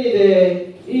ಇದರಲ್ಲಿ ಏನೇನಿದೆ,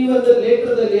 ಈ ಒಂದು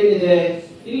ಲೆಟರ್ದಲ್ಲಿ ಏನಿದೆ,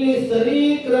 ಇಲ್ಲಿ ಸರಿ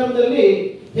ಕ್ರಮದಲ್ಲಿ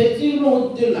ಹೆಚ್ಚಿನ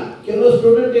ಉದ್ದಿಲ್ಲ. ಕೆಲವು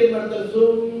ಸ್ಟೂಡೆಂಟ್ ಏನ್ ಮಾಡ್ತಾರೆ,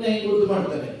 ಸುಮ್ಮನೆ ಹಿಂಗ್ ಉದ್ದು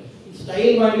ಮಾಡ್ತಾರೆ.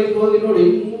 ಸ್ಟೈಲ್ ಮಾಡ್ಲಿಕ್ಕೆ ಹೋಗಿ ನೋಡಿ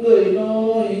ಹಿಂಗ ಏನೋ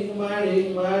ಹಿಂಗ್ ಮಾಡಿ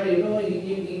ಏನೋ ಹಿಂಗ್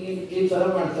ಈ ತರ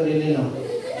ಮಾಡ್ತಾರೆ. ಏನೇನೋ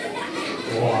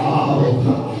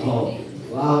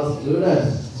ವಾವ್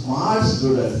ಸ್ಟೂಡೆಂಟ್ಸ್, ಸ್ಮಾರ್ಟ್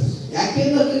ಸ್ಟೂಡೆಂಟ್ಸ್. ಯಾಕೆ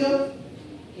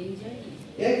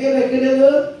ಅದು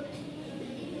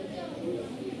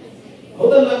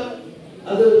ಹೌದಲ್ಲ,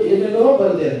 ಅದು ಏನೇನೋ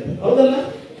ಬರದೆ ಅಂತ ಹೌದಲ್ಲ.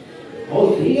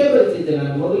 ಹೌದು, ಹೀಗೆ ಬರ್ತಿದ್ದೆ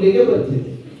ನಾನು ಮೊದಲು, ಹೀಗೆ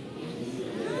ಬರ್ತಿದ್ದೆ.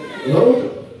 ಹೌದು,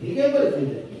 ಹೀಗೆ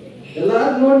ಬರ್ತಿದ್ದೆ.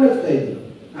 ಎಲ್ಲಾರು ನೋಡಿ ನಗ್ತಾ ಇದ್ರು.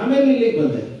 ಆಮೇಲೆ ಇಲ್ಲಿಗೆ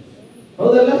ಬಂದೆ,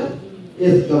 ಹೌದಲ್ಲ.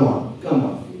 S, come on.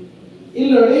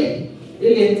 ಇಲ್ಲಿ ನೋಡಿ,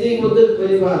 ಇಲ್ಲಿ ಹೆಚ್ಚಿಗೆ ಮುದ್ದಕ್ಕೆ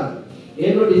ಬರೀಬಾರ್ದು,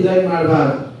 ಏನು ಡಿಸೈನ್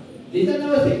ಮಾಡಬಾರ್ದು. ಡಿಸೈನ್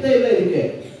ಸಿಗ್ತಾ ಇಲ್ಲ ಇದಕ್ಕೆ.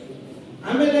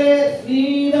 ಆಮೇಲೆ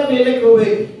ಸೀದಾ ಮೇಲಕ್ಕೆ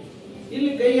ಹೋಗ್ಬೇಕು.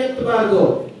 ಇಲ್ಲಿ ಕೈ ಎತ್ತಬಾರ್ದು,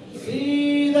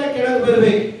 ಸೀದಾ ಕೆಳಗೆ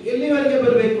ಬರ್ಬೇಕು. ಎಲ್ಲಿವರೆಗೆ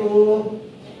ಬರ್ಬೇಕು?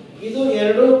 ಇದು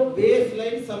ಎರಡು ಬೇಸ್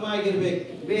ಲೈನ್ ಸಮ ಆಗಿರ್ಬೇಕು.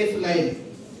 ಬೇಸ್ ಲೈನ್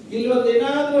ಇಲ್ಲಿ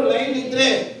ಒಂದೇನಾದ್ರೂ ಲೈನ್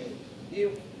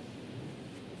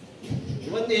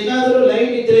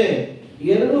ಇದ್ರೆ,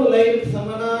 ಎರಡು ಲೈನ್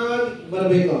ಸಮನಾಗಿ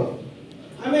ಬರ್ಬೇಕು.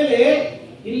 ಆಮೇಲೆ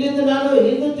ಇಲ್ಲಿಂದ ನಾನು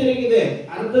ಹಿಂದೆ ತಿರುಗಿದೆ,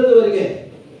 ಅರ್ಧದವರೆಗೆ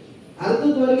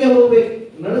ಹೋಗ್ಬೇಕು.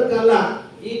 ನಡಕಲ್ಲ,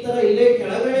 ಈ ತರ ಇಲ್ಲೇ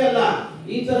ಕೆಳಗಡೆ ಅಲ್ಲ,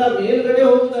 ಈ ತರ ಮೇಲ್ಗಡೆ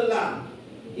ಹೋಗುದಲ್ಲ,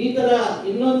 ಈ ತರ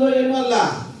ಇನ್ನೊಂದು ಏನೂ ಅಲ್ಲ.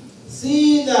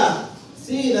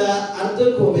 ಸೀದಾ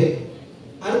ಅರ್ಧಕ್ಕೆ ಹೋಗ್ಬೇಕು.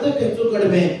 ಅರ್ಧಕ್ಕೆ ಹೆಚ್ಚು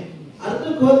ಕಡಿಮೆ.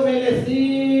 ಅರ್ಧಕ್ಕೆ ಹೋದ್ಮೇಲೆ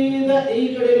ಸೀದಾ ಈ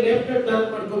ಕಡೆ ಲೆಫ್ಟ್ ಟರ್ನ್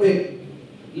ಮಾಡ್ಕೋಬೇಕು.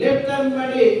 ಲೆಫ್ಟ್ ಟರ್ನ್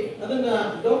ಮಾಡಿ ಅದನ್ನ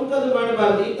ಡೊಂಕದು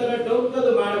ಮಾಡಬಾರ್ದು, ಈ ತರ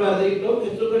ಡೊಂಕದು ಮಾಡಬಾರ್ದು, ಈ ಡೊಂಕ್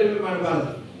ಹೆಚ್ಚು ಕಡಿಮೆ ಮಾಡಬಾರ್ದು.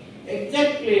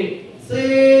 ಎಕ್ಸಾಕ್ಟ್ಲಿ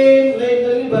ಸೇಮ್ ಲೈನ್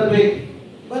ಅಲ್ಲಿ ಬರ್ಬೇಕು.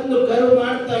 ಬಂದು ಕರ್ವ್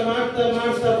ಮಾಡ್ತಾ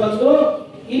ಬಂದು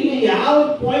ಇಲ್ಲಿ ಯಾವ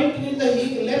ಪಾಯಿಂಟ್ ನಿಂದ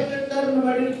ಹೀಗೆ ಲೆಫ್ಟ್ ಟರ್ನ್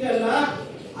ಮಾಡಿರ್ತೀಯಲ್ಲ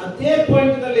ಅದೇ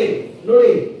ಪಾಯಿಂಟ್ ನಲ್ಲಿ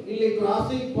ನೋಡಿ, ಇಲ್ಲಿ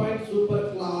ಕ್ರಾಸಿಂಗ್ ಪಾಯಿಂಟ್ ಸೂಪರ್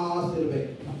ಕ್ಲಾಸ್ ಇರಬೇಕು.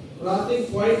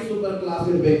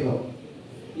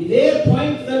 ಇದೇ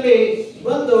ಪಾಯಿಂಟ್ ನಲ್ಲಿ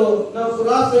ಬಂದು ನಾವು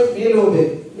ಕ್ರಾಸ್ ಮೇಲೆ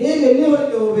ಹೋಗ್ಬೇಕು. ಮೇಲೆ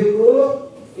ಎಲ್ಲಿವರೆಗೆ ಹೋಗ್ಬೇಕು?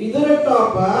 ಇದರ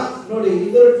ಟಾಪ ನೋಡಿ,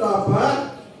 ಇದರ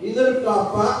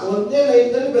ಟಾಪ ಒಂದೇ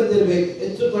ಲೈನ್ ನಲ್ಲಿ ಬಂದಿರ್ಬೇಕು.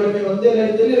 ಹೆಚ್ಚು ಕಡಿಮೆ ಒಂದೇ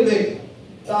ಲೈನ್ ನಲ್ಲಿ ಇರ್ಬೇಕು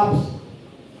ಟಾಪ್ಸ್.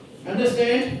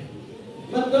 ಅಂಡರ್ಸ್ಟ್ಯಾಂಡ್?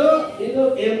 ಮತ್ತು ಇದು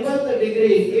 80 ಡಿಗ್ರಿ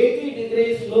 80 ಡಿಗ್ರಿ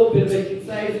ಸ್ಲೋಪ್ ಇರ್ಬೇಕು,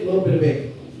 ಇನ್ಸೈಡ್ ಸ್ಲೋಪ್ ಇರ್ಬೇಕು.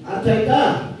 ಅರ್ಥ ಆಯ್ತಾ?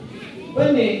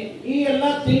 ಬನ್ನಿ, ಈ ಎಲ್ಲ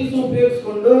ಥಿಂಗ್ಸ್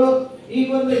ಉಪಯೋಗಿಸ್ಕೊಂಡು ಈಗ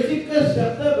ಒಂದು ಚಿಕ್ಕ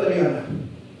ಶಬ್ದ ಬರೆಯೋಣ.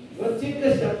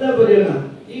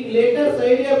 ಈಗ ಲೇಟರ್ಸ್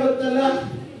ಐಡಿಯಾ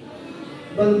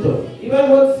ಬಂತು. ಇವಾಗ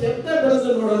ಒಂದು ಶಬ್ದ ಬರೆದು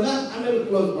ನೋಡೋಣ, ಆಮೇಲೆ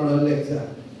ಕ್ಲೋಸ್ ಮಾಡೋಣ ಲೆಕ್ಚರ್.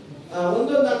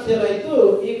 ಒಂದೊಂದು ಅಕ್ಷರ ಆಯ್ತು,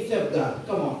 ಈಗ ಶಬ್ದ.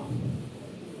 Come on.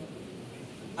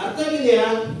 ಅರ್ಥ ಆಗಿದೆಯಾ?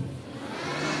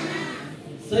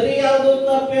 ಸರಿ ಯಾವುದು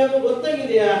ತಪ್ಪು ಯಾವುದು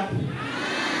ಗೊತ್ತಾಗಿದೆಯಾ?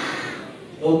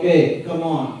 Okay, come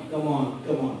on.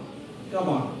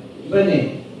 ಬನ್ನಿ,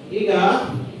 ಈಗ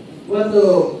ಒಂದು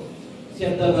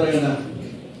ಶಬ್ದ ಬರೆಯೋಣ.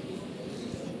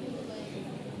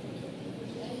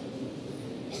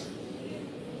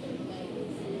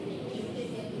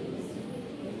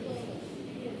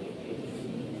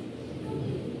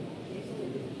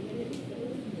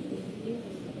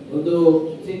 ಒಂದು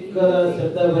ಚಿಕ್ಕ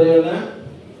ಶಬ್ದ ಬರೆಯೋಣ.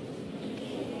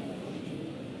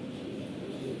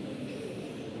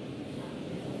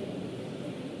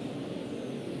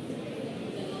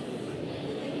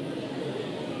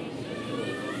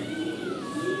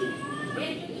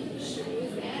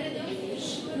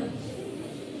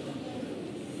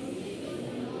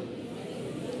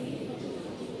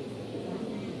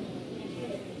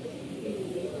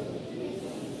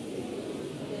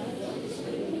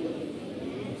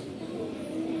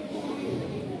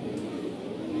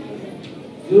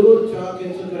 ಚೂರು ಚಾಕ್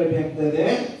ಹೆಚ್ಚು ಕಡಿಮೆ ಆಗ್ತಾ ಇದೆ,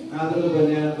 ಆದ್ರೂ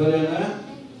ಬರೆಯೋಣ.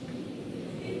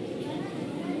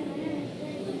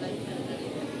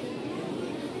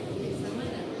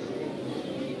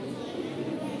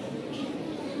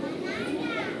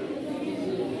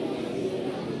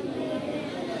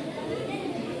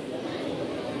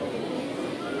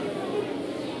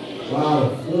 Wow,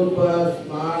 super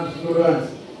smart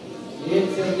students.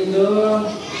 ಏನ್ ಸಂಗಿದ್ದು?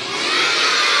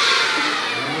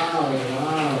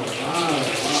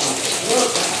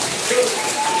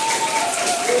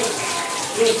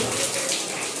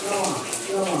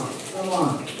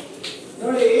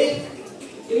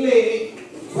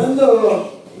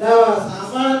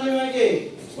 ಸಾಮಾನ್ಯವಾಗಿ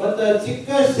ಒಂದು ಚಿಕ್ಕ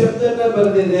ಶಬ್ದನ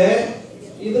ಬರೆದಿದೆ.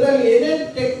 ಇದರಲ್ಲಿ ಏನೇನ್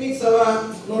ಟೆಕ್ನಿಕ್ಸ್ ಅವ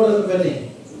ನೋಡೋದು ಬನ್ನಿ.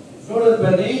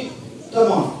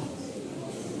 ಕಮ್ ಆನ್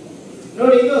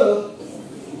ನೋಡಿ, ಇದು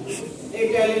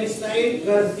Italian style,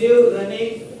 cursive,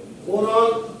 running,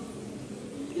 overall,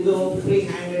 ಇದು ಫ್ರೀ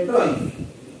ಹ್ಯಾಂಡ್ ಡ್ರಾಯಿಂಗ್.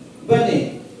 ಬನ್ನಿ,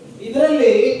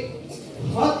 ಇದರಲ್ಲಿ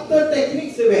 10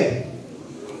 ಟೆಕ್ನಿಕ್ಸ್ ಇವೆ.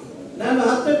 ನಾನು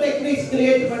 10 ಟೆಕ್ನಿಕ್ಸ್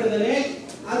ಕ್ರಿಯೇಟ್ ಮಾಡಿದ್ದೇನೆ.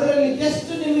 ಅದರಲ್ಲಿ ಜಸ್ಟ್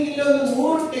ನಿಮಗೆ ಇಲ್ಲಿ ಒಂದು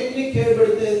 3 ಟೆಕ್ನಿಕ್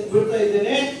ಹೇಳ್ಬಿಡ್ತಾ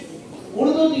ಇದ್ದೇನೆ.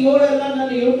 ಉಳಿದದ್ದು 7 ಎಲ್ಲ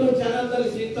ನನ್ನ ಯೂಟ್ಯೂಬ್ ಚಾನಲ್ ನಲ್ಲಿ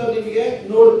ಸಿಗ್ತಾವೆ, ನಿಮಗೆ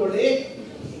ನೋಡ್ಕೊಳ್ಳಿ.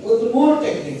 ಒಂದು 3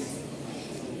 ಟೆಕ್ನಿಕ್ಸ್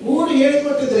 3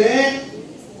 ಹೇಳಿಕೊಟ್ಟಿದ್ರೆ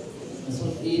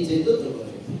ಈಚೆದ್ದು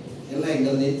ತಗೊಳ್ಳಿ, ಎಲ್ಲ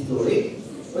ಹಿಂಗೆ ನಿಂತು ತಗೊಳ್ಳಿ.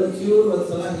 ಒಂಚೂರು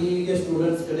ಒಂದ್ಸಲ ಹೀಗೆ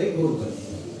ಸ್ಟೂಡೆಂಟ್ಸ್ ಕಡೆ ಹೋಗ್ಬನ್ನಿ.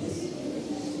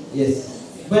 ಎಸ್,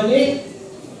 ಬನ್ನಿ.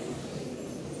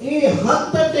 ಈ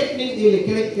 10 ಟೆಕ್ನಿಕ್ ಇಲ್ಲಿ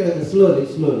ಕೆಳಗೆ ಸ್ಲೋಲಿ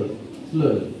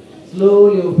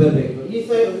ಬರಬೇಕು. ಈ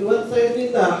ಸೈಡ್ ಒಂದ್ ಸೈಡ್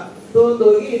ನಿಂದ ತೊಗೊಂಡು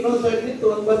ಹೋಗಿ ಇನ್ನೊಂದ್ ಸೈಡ್ ನಿಂದ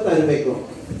ತೊಗೊಂಡು ಬರ್ತಾ ಇರಬೇಕು.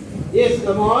 S,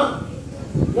 come on.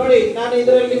 ನೋಡಿ, ನಾನು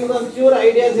ಇದರಲ್ಲಿ ನಿಮ್ಗೆ ಒಂಚೂರು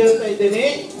ಐಡಿಯಾಸ್ ಹೇಳ್ತಾ ಇದ್ದೇನೆ.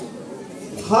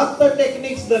 10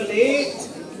 ಟೆಕ್ನಿಕ್ಸ್ ನಲ್ಲಿ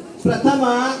ಪ್ರಥಮ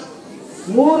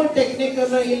 3 ಟೆಕ್ನಿಕ್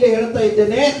ಅನ್ನು ಇಲ್ಲಿ ಹೇಳ್ತಾ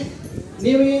ಇದ್ದೇನೆ.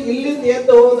 ನೀವು ಇಲ್ಲಿಂದ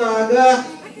ಎದ್ದು ಹೋದಾಗ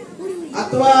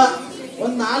ಅಥವಾ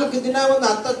ಒಂದ್ 4 ದಿನ ಒಂದು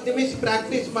 10 ನಿಮಿಷ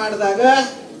ಪ್ರಾಕ್ಟೀಸ್ ಮಾಡಿದಾಗ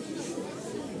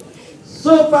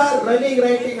ಸೂಪರ್ ರನ್ನಿಂಗ್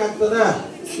ರೈಟಿಂಗ್ ಆಗ್ತದ.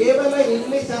 ಕೇವಲ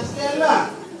ಇಂಗ್ಲಿಷ್ ಅಷ್ಟೇ ಅಲ್ಲ,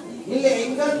 ಇಲ್ಲಿ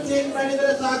ಆಂಗಲ್ ಚೇಂಜ್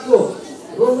ಮಾಡಿದ್ರೆ ಸಾಕು,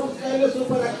 ರೂಮ್ ಸ್ಟೈಲ್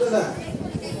ಸೂಪರ್ ಆಗ್ತದ.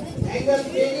 ಆಂಗಲ್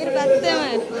ಚೇಂಜ್ ಮಾಡಿದ್ರೆ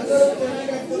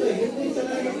ಚೆನ್ನಾಗಾಗ್ತದೆ, ಹಿಂದಿ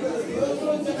ಚೆನ್ನಾಗಾಗ್ತದೆ,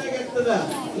 ಚೆನ್ನಾಗಾಗ್ತದ.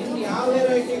 ಇನ್ನು ಯಾವುದೇ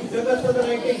ರೈಟಿಂಗ್, ಜಗತ್ತದ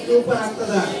ರೈಟಿಂಗ್ ಸೂಪರ್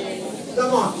ಆಗ್ತದ.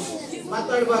 ಕಮ್ ಆನ್,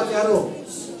 ಮಾತಾಡಬಾರ್ದು,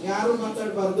 ಯಾರು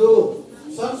ಮಾತಾಡಬಾರ್ದು.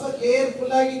 ಸ್ವಲ್ಪ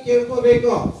ಕೇರ್ಫುಲ್ ಆಗಿ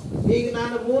ಕೇಳ್ಕೋಬೇಕು. ಈಗ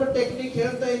ನಾನು 3 ಟೆಕ್ನಿಕ್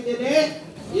ಹೇಳ್ತಾ ಇದ್ದೇನೆ.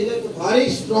 ಇದಕ್ಕೆ ಭಾರಿ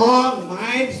ಸ್ಟ್ರಾಂಗ್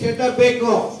ಮೈಂಡ್ ಸೆಟಪ್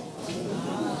ಬೇಕು.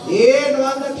 ಏನು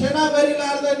ಒಂದು ಕ್ಷಣ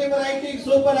ಬರೀಲಾರ್ದ ನಿಮ್ಮ ರೈಟಿಂಗ್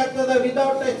ಸೂಪರ್ ಆಗ್ತದ.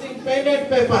 Without touching pen and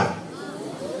paper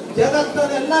ಜಗತ್ತದ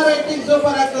ಎಲ್ಲ ರೈಟಿಂಗ್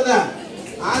ಸೂಪರ್ ಆಗ್ತದ.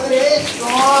 ಆದ್ರೆ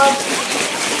ಸ್ಟ್ರಾಂಗ್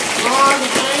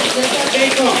ಮೈಂಡ್ ಸೆಟಪ್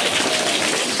ಬೇಕು.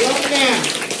 ಸುಮ್ಮನೆ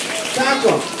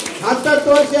ಸಾಕು 10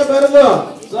 ವರ್ಷ ಬರೆದು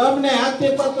ಸುಮ್ಮನೆ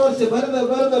 10-20 ವರ್ಷ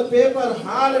ಬರೆದು ಪೇಪರ್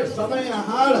ಹಾಳು, ಸಮಯ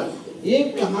ಹಾಳು,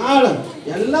 ಇಂಕ್ ಹಾಳು,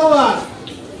 ಎಲ್ಲವ.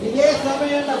 ಇದೇ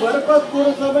ಸಮಯನ ಬರ್ಕೋದು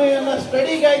ಸಮಯನ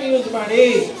ಸ್ಟಡಿಗಾಗಿ ಯೂಸ್ ಮಾಡಿ.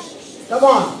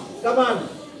 ಕಮಾನ್,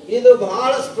 ಇದು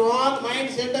ಬಹಳ strong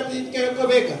mind setup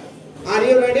ಕೇಳ್ಕೋಬೇಕು. Are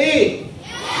you ready?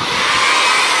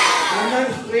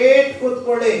 Straight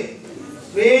ಕೂತ್ಕೊಳ್ಳಿ.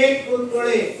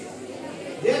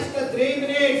 Just 3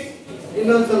 minutes.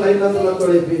 ಇನ್ನೊಂದ್ಸಲ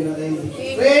ತೊಳಿ.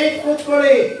 ಸ್ಟ್ರೇಟ್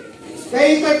ಕೂತ್ಕೊಳ್ಳಿ, ಕೈ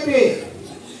ಕಟ್ಟಿ.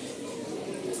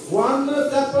 ಒಂದು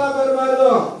ಚಪ್ಪಳ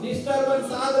ಬರಬಾರ್ದು.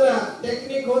 ಡಿಸ್ಟರ್ಬೆನ್ಸ್ ಆದ್ರೆ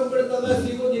ಟೆಕ್ನಿಕ್ ಹೋಗ್ಬಿಡ್ತದ,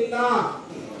 ಸಿಗುದಿಲ್ಲ.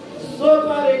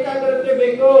 ಸೂಪರ್ ಏಕಾಗ್ರತೆ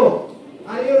ಬೇಕು.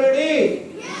 Are you ready?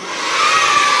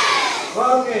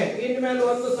 ಓಕೆ, ಇನ್ಮೇಲೆ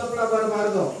ಒಂದು ಚಪ್ಪಳ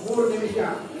ಬರಬಾರ್ದು. 3 ನಿಮಿಷ.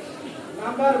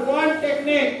 Number 1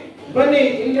 technique. ಬನ್ನಿ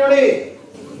ಇಲ್ಲಿ ನೋಡಿ.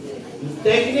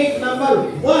 ಟೆಕ್ನಿಕ್ ನಂಬರ್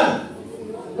 1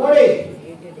 ನೋಡಿ.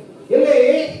 ಇಲ್ಲಿ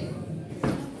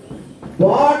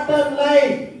ಬಾಟಮ್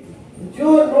ಲೈನ್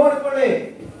ಚೂರ್ ನೋಡ್ಕೊಳ್ಳಿ,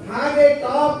 ಹಾಗೆ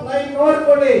ಟಾಪ್ ಲೈನ್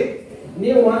ನೋಡ್ಕೊಳ್ಳಿ.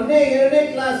 ನೀವು 1ನೇ 2ನೇ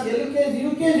ಕ್ಲಾಸ್ LKG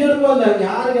UKG ಹಿಡ್ಕೊಂಡಾಗ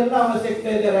ಯಾರಿಗೆಲ್ಲ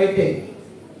ಅವಶ್ಯಕತೆ ಇದೆ ರೈಟಿಂಗ್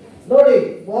ನೋಡಿ.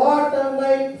 ಬಾಟಮ್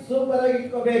ಲೈನ್ ಸೂಪರ್ ಆಗಿ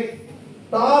ಇಟ್ಕೋಬೇಕು,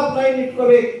 ಟಾಪ್ ಲೈನ್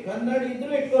ಇಟ್ಕೋಬೇಕು, ಕನ್ನಡ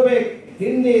ಇದ್ರು ಇಟ್ಕೋಬೇಕು,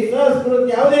 ಹಿಂದಿ ಸಂಸ್ಕೃತ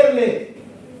ಯಾವುದೇ ಇರಲಿ.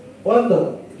 ಒಂದು.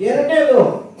 ಎರಡನೇದು,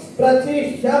 ಪ್ರತಿ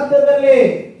ಶಬ್ದದಲ್ಲಿ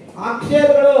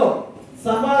ಅಕ್ಷರಗಳು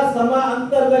ಸಮ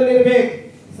ಅಂತರದಲ್ಲಿರ್ಬೇಕು.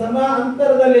 ಸಮ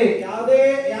ಅಂತರದಲ್ಲಿ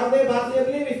ಯಾವುದೇ ಭಾಷೆ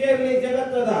ಇರಲಿ, ವಿಷಯ ಇರಲಿ,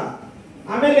 ಜಗತ್ತದ.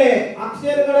 ಆಮೇಲೆ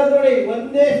ಅಕ್ಷರಗಳ ನೋಡಿ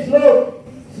ಒಂದೇ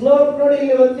ಸ್ಲೋಪ್ ನೋಡಿ.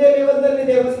 ಇಲ್ಲಿ ಒಂದೇ ಲೆವೆಲ್ದಲ್ಲಿ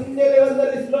ಇದೆ, ಒಂದೇ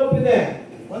ಲೆವೆಲ್ದಲ್ಲಿ ಸ್ಲೋಪ್ ಇದೆ,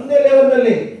 ಒಂದೇ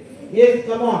ಲೆವೆಲ್ದಲ್ಲಿ. S,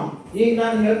 come on. ಈಗ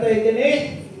ನಾನು ಹೇಳ್ತಾ ಇದ್ದೇನೆ,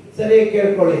 ಸರಿಯಾಗಿ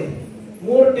ಕೇಳ್ಕೊಳ್ಳಿ.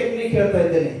 3 ಟೆಕ್ನಿಕ್ ಹೇಳ್ತಾ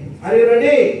ಇದ್ದೇನೆ. Are you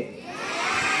ready?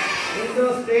 ಇನ್ನು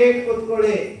ಸ್ಟ್ರೇಟ್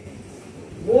ಕೂತ್ಕೊಳ್ಳಿ.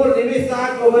 3 ನಿಮಿಷ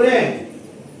ಸಾಕು. ಅವರೇ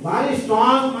ಭಾರಿ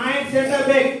ಸ್ಟ್ರಾಂಗ್ ಮೈಂಡ್ ಸೆಟಪ್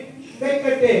ಬೇಕು. ಕೈ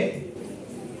ಕಟ್ಟಿ.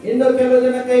 ಇನ್ನು ಕೆಲವು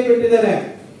ಜನ ಕೈ ಬಿಟ್ಟಿದ್ದಾರೆ.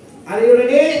 Are you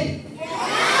ready?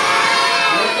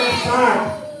 ಸ್ಟಾರ್ಟ್.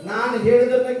 ನಾನು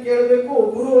ಹೇಳಿದನ್ನ ಕೇಳಬೇಕು.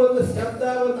 ಗುರು ಒಂದು ಶಬ್ದ,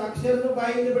 ಒಂದು ಅಕ್ಷರನು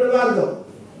ಬಾಯಿಂದ ಬಿಡಬಾರ್ದು.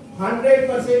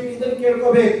 100% ಇದನ್ನು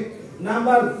ಕೇಳ್ಕೋಬೇಕು.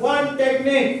 Number 1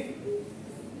 technique.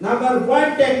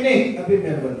 ಅಭಿ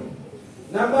ಮೇಲೆ ಬನ್ನಿ.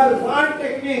 Number 1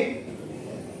 technique.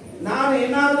 ನಾನು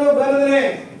ಏನಾದ್ರೂ ಬರೆದ್ರೆ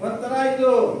ಒಂಥರ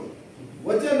ಇದು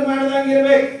ವಚನ ಮಾಡಿದಂಗೆ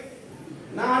ಇರ್ಬೇಕು.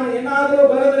 ನಾನು ಏನಾದ್ರೂ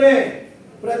ಬರೆದ್ರೆ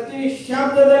ಪ್ರತಿ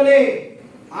ಶಬ್ದದಲ್ಲಿ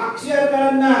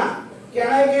ಅಕ್ಷರಗಳನ್ನ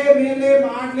ಕೆಳಗೆ ಮೇಲೆ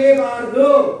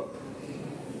ಮಾಡಲೇಬಾರದು.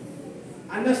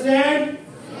 ಅಂಡರ್ಸ್ಟ್ಯಾಂಡ್?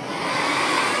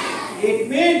 ಇಟ್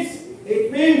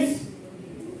ಮೀನ್ಸ್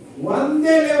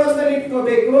ಒಂದೇ ಲೆವೆಲ್ನಲ್ಲಿ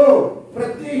ಇಟ್ಕೋಬೇಕು.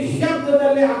 ಪ್ರತಿ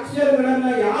ಶಬ್ದದಲ್ಲಿ ಅಕ್ಷರಗಳನ್ನ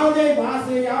ಯಾವುದೇ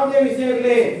ಭಾಷೆ, ಯಾವುದೇ ವಿಷಯ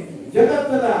ಇರಲಿ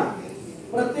ಜಗತ್ತದ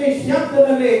ಪ್ರತಿ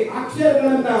ಶಬ್ದದಲ್ಲಿ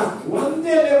ಅಕ್ಷರಗಳನ್ನ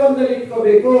ಒಂದೇ ಲೆವೆಲ್ನಲ್ಲಿ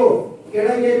ಇಟ್ಕೋಬೇಕು,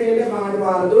 ಕೆಳಗೆ ಮೇಲೆ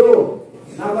ಮಾಡಬಾರದು.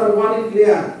 Number 1 is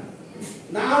clear.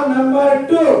 Now number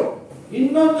 2,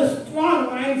 ಇನ್ನೊಂದು strong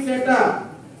mind set.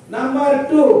 Number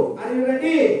 2, are you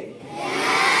ready?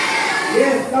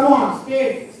 Yes, come on,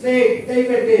 straight, ಕೈ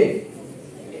ಕಟ್ಟಿ.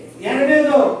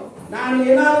 ಎರಡನೇದು, ನಾನು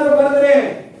ಏನಾದರೂ ಬರೆದ್ರೆ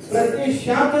ಪ್ರತಿ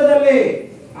ಶಬ್ದದಲ್ಲಿ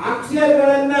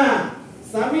ಅಕ್ಷರಗಳನ್ನ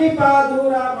ಸಮೀಪ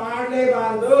ದೂರ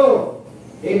ಮಾಡಲೇಬಾರದು.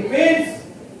 It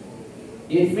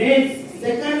means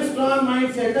second strong mind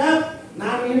setup.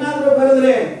 ನಾನು ಏನಾದರೂ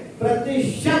ಬರೆದ್ರೆ ಪ್ರತಿ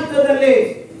ಶಬ್ದದಲ್ಲಿ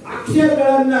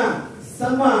ಅಕ್ಷರಗಳನ್ನ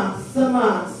ಸಮ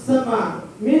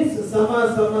ಮೀನ್ಸ್ ಸಮ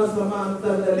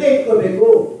ಅಂತರದಲ್ಲಿ ಇಟ್ಕೋಬೇಕು,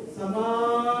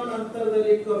 ಸಮಾನ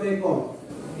ಅಂತರದಲ್ಲಿ ಇಟ್ಕೋಬೇಕು.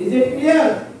 Is it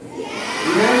clear?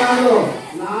 ನಾನು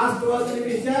ಲಾಸ್ಟ್ 1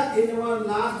 ನಿಮಿಷ, ಇನ್ನು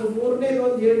ಲಾಸ್ಟ್ 3ನೇದು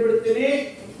ಒಂದು ಹೇಳ್ಬಿಡ್ತೀನಿ.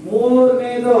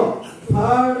 3ನೇದು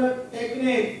third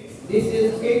technique. This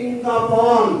is king of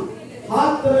all.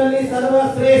 10ರಲ್ಲಿ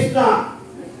ಸರ್ವಶ್ರೇಷ್ಠ.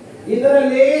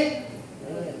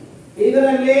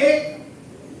 ಇದರಲ್ಲಿ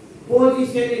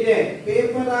ಪೊಸಿಷನ್ ಇದೆ.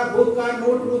 ಪೇಪರ್, ಬುಕ್,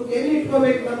 ನೋಟ್ ಬುಕ್ ಎಲ್ಲಿ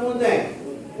ಇಟ್ಕೋಬೇಕು ನಮ್ಮ ಮುಂದೆ?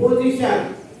 ಪೊಸಿಷನ್.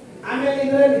 ಆಮೇಲೆ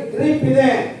ಇದರಲ್ಲಿ ಗ್ರಿಪ್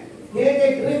ಇದೆ, ಹೇಗೆ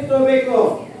ಗ್ರಿಪ್ ತಗೋಬೇಕು.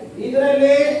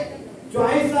 ಇದರಲ್ಲಿ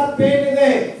ಚಾಯ್ಸ್ ಆಫ್ ಪೇನ್ ಇದೆ,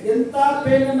 ಎಂತ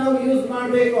ಪೇನ್ ನಾವು ಯೂಸ್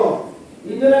ಮಾಡಬೇಕು.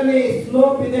 ಇದರಲ್ಲಿ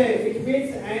ಸ್ಲೋಪ್ ಇದೆ, ಇಟ್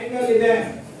ಮೀನ್ಸ್ ಆಂಗಲ್ ಇದೆ.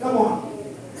 Come on,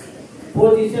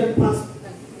 position first.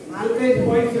 4-5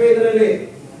 points ಇವೆ ಇದರಲ್ಲಿ.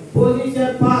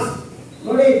 ಪೊಸಿಷನ್ ಫಸ್ಟ್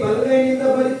ನೋಡಿ, ಬಲಗೈನಿಂದ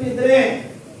ಬರೀತಿದ್ರೆ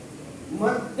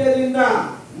ಮಧ್ಯದಿಂದ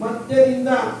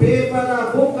ಪೇಪರ್,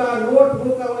 ಬುಕ್, ನೋಟ್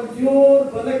ಬುಕ್ ಒಂಚೂರು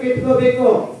ಬಲಕ್ಕೆ ಇಟ್ಕೋಬೇಕು.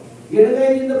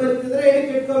 ಎಡಗೈನಿಂದ ಬರೀತಿದ್ರೆ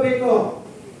ಎಡಕ್ಕೆ ಇಟ್ಕೋಬೇಕು.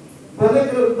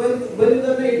 ಬಲಕ್ಕೆ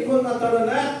ಬರೀದನ್ನ ಇಟ್ಕೊಂಡು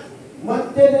ಮಾತಾಡೋಣ.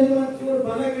 ಮಧ್ಯದಿಂದ ಒಂಚೂರು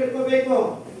ಬಲಕ್ಕೆ ಇಟ್ಕೋಬೇಕು.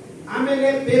 ಆಮೇಲೆ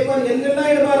ಪೇಪರ್ ಎಲ್ಲೆಲ್ಲ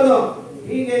ಇಡಬಾರ್ದು,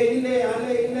 ಹೀಗೆ ಇಲ್ಲೇ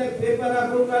ಇಲ್ಲೇ ಪೇಪರ್,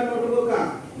 ಬುಕ್, ನೋಟ್ ಬುಕ್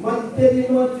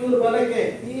ಮಧ್ಯದಿಂದ ಒಂಚೂರು ಬಲಕ್ಕೆ.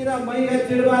 ತೀರಾ ಮೈ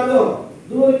ಹಚ್ಚಿಡಬಾರ್ದು,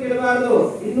 ದೂರಕ್ಕೆ ಇಡಬಾರ್ದು,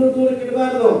 ಇನ್ನೂ ದೂರಕ್ಕೆ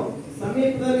ಇಡಬಾರ್ದು.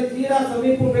 ಸಮೀಪದಲ್ಲಿ ತೀರಾ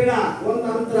ಸಮೀಪ ಬೇಡ, ಒಂದು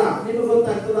ಅಂತರ ನಿಮಗೆ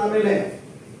ಗೊತ್ತಾಗ್ತದೆ.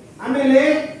 ಆಮೇಲೆ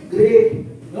ಗ್ರೇಟ್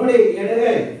ನೋಡಿ,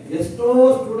 ಎಡಗೈ. ಎಷ್ಟೋ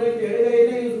ಸ್ಟೂಡೆಂಟ್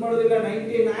ಎಡಗೈನೇ ಯೂಸ್ ಮಾಡೋದಿಲ್ಲ.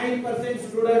 99%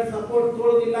 ಸ್ಟೂಡೆಂಟ್ ಸಪೋರ್ಟ್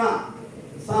ತೊಗೊಳ್ಳೋದಿಲ್ಲ.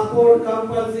 ಸಪೋರ್ಟ್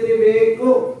ಕಂಪಲ್ಸರಿ ಬೇಕು.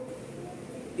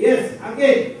 ಎಸ್, ಹಾಗೆ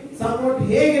ಸಪೋರ್ಟ್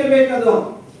ಹೇಗಿರ್ಬೇಕದು?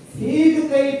 ಹೀಗೆ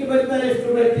ಕೈ ಇಟ್ಟು ಬರೀತಾರೆ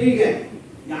ಸ್ಟೂಡೆಂಟ್, ಹೀಗೆ.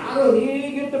 ಯಾರು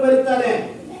ಹೀಗಿಟ್ಟು ಬರೀತಾರೆ?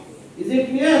 Is it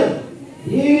clear?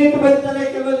 ಹೀಗಿಟ್ಟು ಬರೀತಾರೆ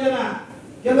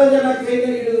ಕೆಲವು ಜನ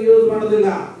ಕೈಯಲ್ಲಿ ಯೂಸ್ ಮಾಡೋದಿಲ್ಲ.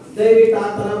 ದಯವಿಟ್ಟು ಆ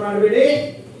ತರ ಮಾಡಬೇಡಿ.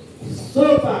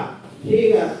 ಸ್ವಲ್ಪ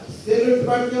ಹೀಗ ಸೆಲ್ಯೂಟ್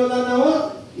ಮಾಡ್ತೀವಲ್ಲ ನಾವು,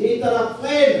 ಈ ತರ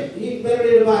ಪ್ಲೇನ್ ಹೀಗೆ ಬೆರಳು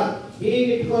ಇಡಬಾರ್ದು. ಹೀಗೆ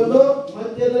ಇಟ್ಕೊಂಡು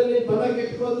ಮಧ್ಯದಲ್ಲಿ ಬಲಕ್ಕೆ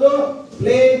ಇಟ್ಕೊಂಡು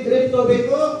ಪ್ಲೇನ್ ಗ್ರಿಪ್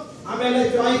ತಗೋಬೇಕು. ಆಮೇಲೆ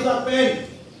ಚಾಯ್ಸ್ ಆಫ್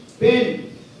ಪೇನ್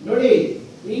ನೋಡಿ,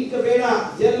 ಇಂಕ್ ಬೇಡ,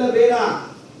 ಜೆಲ್ ಬೇಡ,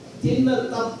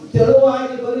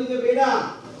 ತೆಳುವಾಗಿ ಬರೀದು ಬೇಡ.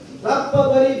 ದಪ್ಪ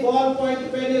ಬರೀ ಬಾಲ್ ಪಾಯಿಂಟ್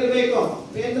ಪೇನ್ ಇರಬೇಕು.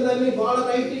 ಪೇನ್ದಲ್ಲಿ ಬಹಳ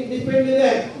ರೈಟಿಂಗ್ ಡಿಪೆಂಡ್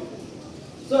ಇದೆ.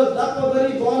 ಸೊ ದಪ್ಪ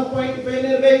ಬರೀ ಬಾಲ್ ಪಾಯಿಂಟ್ ಪೇನ್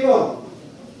ಇರಬೇಕು.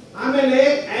 ಆಮೇಲೆ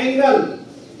ಆಂಗಲ್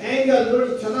ನೋಡಿ,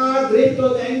 ಚೆನ್ನಾಗಿ grip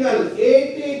ತೋದು. Angle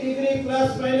 80 degree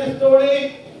plus minus ತಗೊಳ್ಳಿ.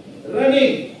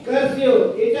 Running, cursive,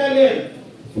 Italian,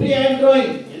 free hand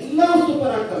drawing ಎಲ್ಲವೂ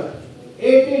ಸೂಪರ್ ಆಗ್ತವೆ.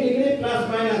 80 ಡಿಗ್ರಿ ಪ್ಲಸ್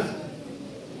ಮೈನಸ್.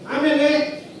 ಆಮೇಲೆ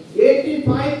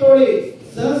 85 ತಗೊಳ್ಳಿ.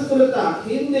 ಸಂಸ್ಕೃತ,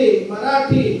 ಹಿಂದಿ,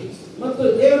 ಮರಾಠಿ ಮತ್ತು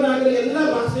ದೇವನಾಗರಿ ಎಲ್ಲ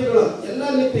ಭಾಷೆಗಳು, ಎಲ್ಲ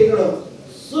ಲಿಪಿಗಳು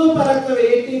ಸೂಪರ್ ಆಗ್ತವೆ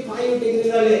 85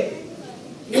 ಡಿಗ್ರಿನಲ್ಲಿ.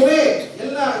 ಇವೇ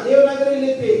ಎಲ್ಲ ದೇವನಾಗರಿ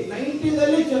ಲಿಪಿ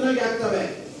 90ದಲ್ಲಿ ಚೆನ್ನಾಗಿ ಆಗ್ತವೆ.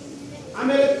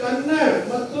 ಆಮೇಲೆ ಕನ್ನಡ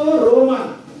ಮತ್ತು ರೋಮನ್,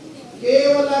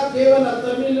 ಕೇವಲ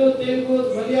ತಮಿಳು, ತೆಲುಗು,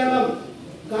 ಮಲಯಾಳಂ,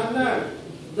 ಕನ್ನಡ,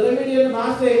 ದ್ರವಿಡಿಯನ್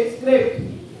ಭಾಷೆ ಸ್ಕ್ರಿಪ್ಟ್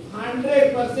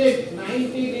 100%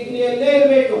 90 ಡಿಗ್ರಿಯಲ್ಲೇ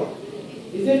ಇರಬೇಕು.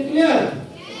 Is it clear?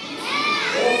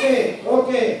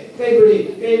 ಓಕೆ. ಕೈ ಬಿಡಿ,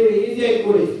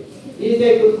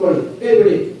 ಈಸಿಯಾಗಿ ಕೂತ್ಕೊಳ್ಳಿ. ಕೈ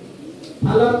ಬಿಡಿ.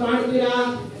 ಹಲೋ ಮಾಡ್ತೀರಾ?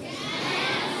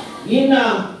 ಇನ್ನ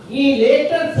ಈ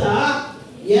ಲೇಟರ್ಸ್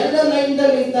 2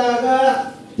 ಲೈನ್ದಲ್ಲಿ ಇದ್ದಾಗ,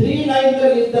 3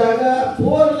 ಲೈನ್ದಲ್ಲಿ ಇದ್ದಾಗ,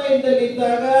 4 ಲೈನ್ದಲ್ಲಿ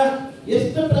ಇದ್ದಾಗ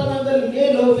ಎಷ್ಟು ಪ್ರಮಾಣದಲ್ಲಿ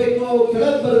ಮೇಲೆ ಹೋಗ್ಬೇಕು,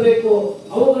 ಕೆಳಗೆ ಬರಬೇಕು,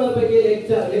 ಅವುಗಳ ಬಗ್ಗೆ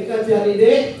ಲೆಕ್ಕಾಚಾರ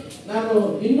ಇದೆ. ನಾನು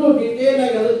ಇನ್ನೂ ಡಿಟೇಲ್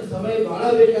ಆಗಿ ಅದಕ್ಕೆ ಸಮಯ ಬಹಳ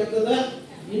ಬೇಕಾಗ್ತದೆ.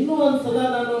 ಇನ್ನೂ ಒಂದ್ಸಲ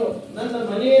ನಾನು ನನ್ನ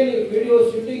ಮನೆಯಲ್ಲಿ ವಿಡಿಯೋ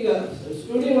ಶೂಟಿಂಗ್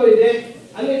ಸ್ಟುಡಿಯೋ ಇದೆ,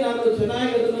 ಅಲ್ಲಿ ನಾನು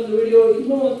ಚೆನ್ನಾಗಿ ಅದನ್ನೊಂದು ವಿಡಿಯೋ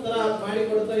ಇನ್ನೂ ಒಂಥರ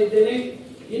ಮಾಡಿಕೊಡ್ತಾ ಇದ್ದೇನೆ.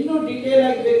 ಇನ್ನೂ ಡಿಟೇಲ್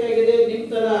ಆಗಿ ಬೇಕಾಗಿದೆ. ನಿಮ್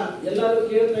ತರ ಎಲ್ಲರೂ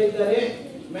ಕೇಳ್ತಾ ಇದ್ದಾರೆ.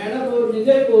 ಮೇಡಮ್ ಅವರು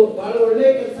ನಿಜಕ್ಕೂ ಬಹಳ ಒಳ್ಳೆ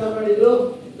ಕೆಲಸ ಮಾಡಿದ್ರು.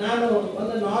 ನಾನು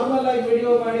ಒಂದು ನಾರ್ಮಲ್ ಆಗಿ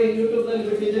ವಿಡಿಯೋ ಮಾಡಿ ಯೂಟ್ಯೂಬ್ ನಲ್ಲಿ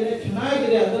ಬಿಟ್ಟಿದ್ದೇನೆ,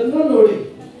 ಚೆನ್ನಾಗಿದೆ. ಅದನ್ನು ನೋಡಿ,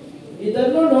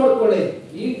 ಇದನ್ನು ನೋಡ್ಕೊಳ್ಳಿ.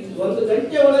 ಈ 1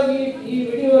 ಗಂಟೆ ಒಳಗೆ ಈ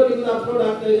ವಿಡಿಯೋ ನಿಮ್ದು ಅಪ್ಲೋಡ್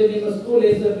ಆಗ್ತಾ ಇದೆ ನಿಮ್ಮ ಸ್ಕೂಲ್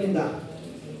ಹೆಸರಿನಿಂದ.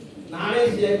 ನಾಳೆ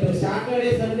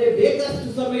ಸ್ಯಾಟರ್ಡೆ ಸಂಡೇ ಬೇಕಷ್ಟು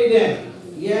ಸಮಯ ಇದೆ.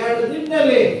 2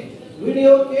 ದಿನದಲ್ಲಿ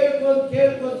ವಿಡಿಯೋ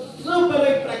ಕೇಳ್ಕೊಂಡು ಸೂಪರ್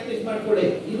ಆಗಿ ಪ್ರಾಕ್ಟೀಸ್ ಮಾಡ್ಕೊಳ್ಳಿ.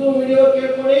 ಇದು ವಿಡಿಯೋ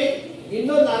ಕೇಳ್ಕೊಳ್ಳಿ,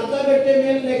 ಇನ್ನೊಂದು ಅರ್ಧ ಗಂಟೆ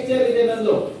ಮೇಲೆ ಲೆಕ್ಚರ್ ಇದೆ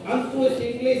ನಂದು. ಅಂಕುಶ್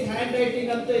ಇಂಗ್ಲಿಷ್ ಹ್ಯಾಂಡ್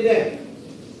ರೈಟಿಂಗ್ ಅಂತ ಇದೆ.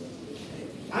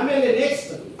 ಆಮೇಲೆ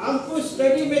ನೆಕ್ಸ್ಟ್ ಅಂಕುಶ್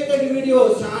study method video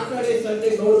Saturday Sunday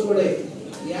ನೋಡ್ಕೊಳ್ಳಿ.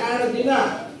 2 ದಿನ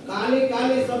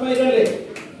ಖಾಲಿ ಸಮಯದಲ್ಲಿ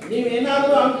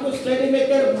ನೀವೇನಾದ್ರೂ ಅಂಕುಶ್ ಸ್ಟಡಿ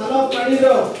ಮೆಥಡ್ ಫಾಲೋ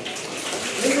ಮಾಡಿರೋ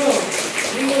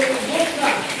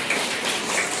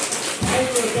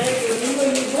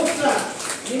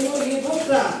ನೀವು ಈ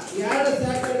ಬುಕ್ಸ್ 2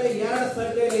 ಸ್ಯಾಟರ್ಡೆ 2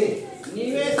 ಸಂಡೇಲಿ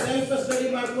ನೀವೇ ಸೆಲ್ಫ್ ಸ್ಟಡಿ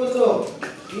ಮಾಡ್ಬೋದು.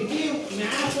 ಇಡೀ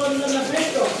ಮ್ಯಾಥ್ಸ್ ಒಂದನ್ನ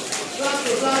ಬಿಟ್ಟು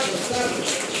ಸಾಕು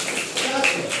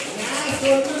ಮ್ಯಾಥ್ಸ್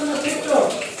ಒಂದನ್ನ ಬಿಟ್ಟು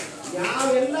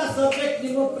ಯಾವೆಲ್ಲ ಸಬ್ಜೆಕ್ಟ್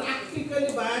ನೀವು ಪ್ರಾಕ್ಟಿಕಲಿ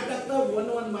ಬಯಾಟ್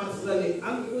ಒನ್ ಮಾರ್ಕ್ಸ್ ನಲ್ಲಿ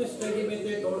ಅಂಕುಶ್ ಸ್ಟಡಿ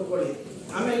ಮೆಥಡ್ ನೋಡ್ಕೊಳ್ಳಿ.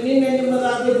 ಆಮೇಲೆ ನಿನ್ನೆ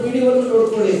ನಿಮ್ಮದಾದ ವಿಡಿಯೋ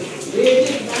ನೋಡ್ಕೊಳ್ಳಿ,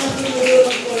 ಬೇಸಿಕ್ ಮ್ಯಾಥ್ಸ್ ವಿಡಿಯೋ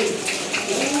ನೋಡ್ಕೊಳ್ಳಿ.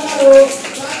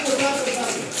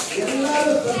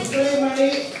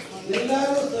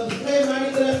 ಎಲ್ಲರೂ ಸಬ್ಸ್ಕ್ರೈಬ್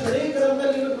ಮಾಡಿದ್ರೆ ಸರಿ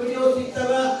ಕ್ರಮದಲ್ಲಿ ನಿಮಗೆ ವಿಡಿಯೋ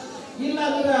ಸಿಗ್ತವ. ಇಲ್ಲ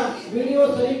ಅಂದ್ರೆ ವಿಡಿಯೋ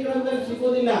ಸರಿ ಕ್ರಮದಲ್ಲಿ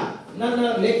ಸಿಗೋದಿಲ್ಲ. ನನ್ನ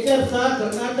lectures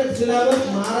Karnataka syllabus,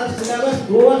 Maharashtra syllabus,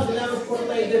 Goa syllabus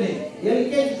ಕೊಡ್ತಾ ಇದ್ದೇನೆ.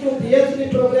 LKG to PhD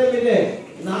ಪ್ರೋಗ್ರಾಮ್ ಇದೆ,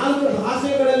 4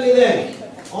 ಭಾಷೆಗಳಲ್ಲಿದೆ,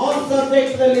 ಆಲ್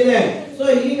ಸಬ್ಜೆಕ್ಟ್ಸ್ ಅಲ್ಲಿದೆ. ಸೊ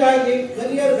ಹೀಗಾಗಿ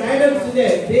ಕರಿಯರ್ ಗೈಡೆನ್ಸ್ ಇದೆ,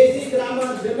 basic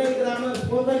grammar, general grammar,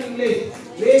 spoken English,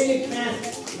 basic maths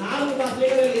 4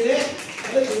 ಭಾಷೆಗಳಲ್ಲಿದೆ.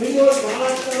 ಅದಕ್ಕೆ ವಿಡಿಯೋ ಬಹಳ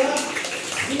ಆಗ್ತವ.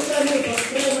 ಈಗ ನೀವು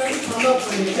ಸಬ್ಸ್ಕ್ರೈಬ್ ಮಾಡಿ ಫಾಲೋ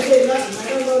ಮಾಡಿ. ಅದೇ ಇಲ್ಲ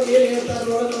ಮೇಡಮ್ ಅವ್ರು ಏನು ಹೇಳ್ತಾರೆ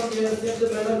ನೋಡೋಣ,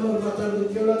 ಮೇಡಮ್ ಅವ್ರು ಮಾತಾಡೋದು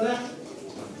ಕೇಳೋಣ.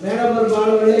 ಮೇಡಮ್ ಅವರು ಬಹಳ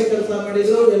ಒಳ್ಳೆ ಕೆಲಸ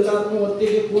ಮಾಡಿದ್ರು. ಎಲ್ಲಾರನ್ನೂ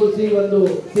ಒಟ್ಟಿಗೆ ಕೂರಿಸಿ ಒಂದು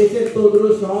ಸೆಷನ್ ತೋದ್ರು.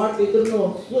 ಶಾರ್ಟ್ ಇದ್ರೂ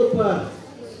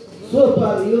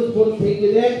ಸೂಪರ್ ಯೂಸ್ಫುಲ್ ಥಿಂಗ್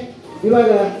ಇದೆ. ಇವಾಗ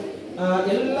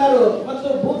ಎಲ್ಲರೂ ಮತ್ತು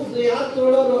ಬುಕ್ಸ್ ಯಾರು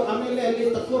ತೊಗೊಳ್ಳೋರು ಆಮೇಲೆ ಅಲ್ಲಿ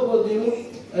ತಕ್ಕೋಬಹುದು ನೀವು,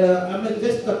 ಆಮೇಲೆ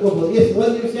ಜಸ್ಟ್ ತಕ್ಕೋಬಹುದು. ಎಸ್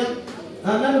ಒಂದು ನಿಮಿಷ,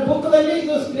 ನನ್ನ ಬುಕ್ನಲ್ಲಿ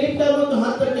ಇದು ಸ್ಕ್ರೀನ್ ಟೈಮ್ ಒಂದು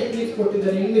 10 ಟೆಕ್ನಿಕ್ಸ್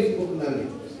ಕೊಟ್ಟಿದ್ದಾರೆ ಇಂಗ್ಲಿಷ್ ಬುಕ್ನಲ್ಲಿ.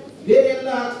 ಬೇರೆ ಎಲ್ಲ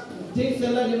ಥಿಂಗ್ಸ್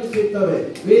ಎಲ್ಲ ನಿಮಗೆ ಸಿಗ್ತವೆ.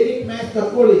 ವೇದಿಕ್ ಮ್ಯಾಥ್ಸ್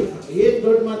ತಕ್ಕೊಳ್ಳಿ, ಏನ್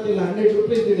ದೊಡ್ಡ ಮಾತಿಲ್ಲ, 100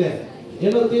 ರೂಪೀಸ್ ಇದೆ,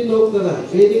 ಏನೋ ತಿಂದು ಹೋಗ್ತದ.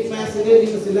 ವೇದಿಕ್ ಮ್ಯಾಥ್ಸ್ ಇದೆ,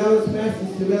 ನಿಮ್ಮ ಸಿಲೆಬಸ್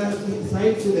ಮ್ಯಾಥ್ಸ್,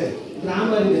 ಸೈನ್ಸ್ ಇದೆ,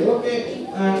 ಗ್ರಾಮರ್ ಇದೆ. ಓಕೆ,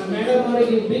 ಮೇಡಮ್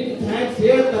ಅವರಿಗೆ ಬಿಗ್ ಥ್ಯಾಂಕ್ಸ್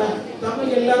ಹೇಳ್ತಾ,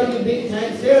 ತಮಗೆಲ್ಲರಿಗೂ ಬಿಗ್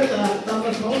ಥ್ಯಾಂಕ್ಸ್ ಹೇಳ್ತಾ, ತಮ್ಮ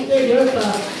ಸಂಸ್ಥೆಗೆ ಹೇಳ್ತಾ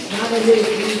ನಾನು ಈ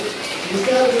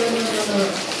ವಿಚಾರಗಳನ್ನು ನಾನು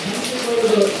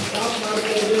ಹಂಚಿಕೊಳ್ಳೋದು ಸ್ಟಾಪ್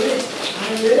ಮಾಡ್ತಾ ಇದ್ದೇನೆ. I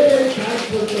am very very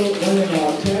thankful to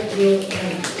ಧನ್ಯವಾದ. Thank you.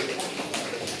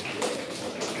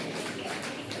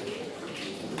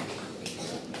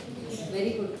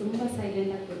 Very good. ತುಂಬ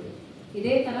ಸೈಲೆಂಟ್ ಆಗ್ಬೋದು,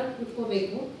 ಇದೇ ಥರ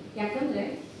ಕೂತ್ಕೋಬೇಕು. ಯಾಕಂದರೆ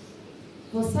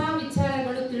ಹೊಸ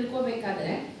ವಿಚಾರಗಳು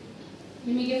ತಿಳ್ಕೋಬೇಕಾದ್ರೆ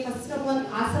ನಿಮಗೆ ಫಸ್ಟ್ ಆಫ್ ಆಲ್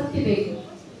ಆಸಕ್ತಿ ಬೇಕು.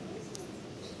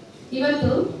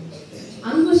 ಇವತ್ತು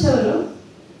ಅಂಕುಶ್ ಅವರು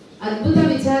ಅದ್ಭುತ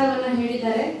ವಿಚಾರವನ್ನು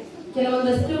ಹೇಳಿದ್ದಾರೆ.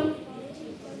 ಕೆಲವೊಂದಷ್ಟು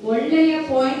ಒಳ್ಳೆಯ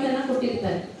ಪಾಯಿಂಟ್ ಅನ್ನು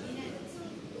ಕೊಟ್ಟಿರ್ತಾರೆ.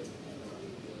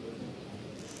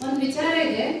 ಒಂದು ವಿಚಾರ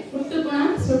ಇದೆ, ಹುಟ್ಟು ಗುಣ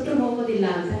ಸುಟ್ಟು ಹೋಗೋದಿಲ್ಲ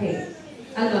ಅಂತ ಹೇಳಿ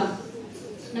ಅಲ್ವಾ.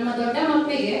 ನಮ್ಮ ದೊಡ್ಡ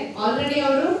ಮಕ್ಕಳಿಗೆ ಆಲ್ರೆಡಿ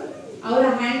ಅವರ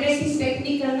ಹ್ಯಾಂಡ್ ರೈಟಿಂಗ್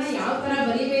ಟೆಕ್ನಿಕ್ ಅನ್ನ ಯಾವ ತರ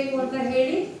ಬರೀಬೇಕು ಅಂತ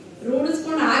ಹೇಳಿ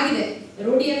ರೂಢಿಸ್ಕೊಂಡು ಆಗಿದೆ,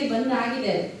 ರೂಢಿಯಲ್ಲಿ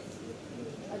ಬಂದಾಗಿದೆ.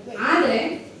 ಆದ್ರೆ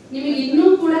ನಿಮಗೆ ಇನ್ನೂ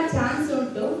ಕೂಡ ಚಾನ್ಸ್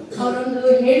ಉಂಟು. ಅವರೊಂದು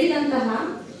ಹೇಳಿದಂತಹ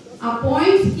ಆ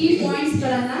ಪಾಯಿಂಟ್ಸ್, ಕೀ ಪಾಯಿಂಟ್ಸ್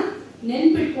ಗಳನ್ನ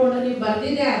ನೆನ್ಪಿಟ್ಕೊಂಡು ನೀವು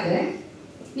ಬರ್ದಿದ್ದೇ ಆದ್ರೆ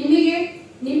ನಿಮಗೆ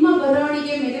ನಿಮ್ಮ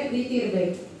ಬರವಣಿಗೆ ಮೇಲೆ ಪ್ರೀತಿ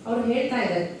ಇರಬೇಕು. ಅವ್ರು ಹೇಳ್ತಾ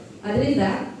ಇದ್ದಾರೆ, ಅದರಿಂದ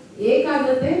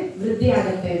ಏಕಾಗ್ರತೆ ವೃದ್ಧಿ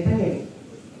ಆಗತ್ತೆ ಅಂತ ಹೇಳಿ.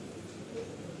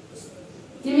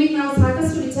 ನಿಮಗೆ ನಾವು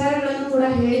ಸಾಕಷ್ಟು ವಿಚಾರಗಳನ್ನು ಕೂಡ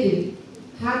ಹೇಳಿದೀವಿ.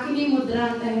 ಹಾಕಿನಿ ಮುದ್ರಾ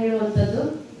ಅಂತ ಹೇಳುವಂಥದ್ದು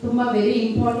ತುಂಬಾ ವೆರಿ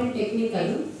ಇಂಪಾರ್ಟೆಂಟ್ ಟೆಕ್ನಿಕ್.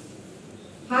 ಅದು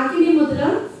ಹಾಕಿನಿ ಮುದ್ರಾ,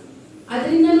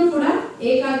 ಅದರಿಂದನೂ ಕೂಡ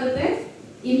ಏಕಾಗ್ರತೆ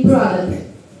ಇಂಪ್ರೂವ್ ಆಗುತ್ತೆ.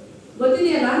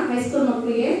 ಗೊತ್ತಿದೆಯಲ್ಲ ಹೈಸ್ಕೂಲ್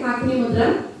ಮಕ್ಕಳಿಗೆ ಹಾಕಿನಿ ಮುದ್ರಾ?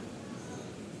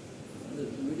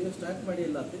 ವಿಡಿಯೋ ಸ್ಟಾರ್ಟ್ ಮಾಡಿ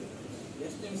ಇಲ್ಲ,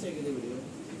 ಎಷ್ಟು ನಿಮಿಷ ಆಗಿದೆ ವಿಡಿಯೋ?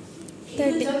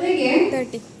 ಜೊತೆಗೆ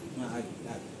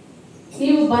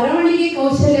ನೀವು ಬರವಣಿಗೆ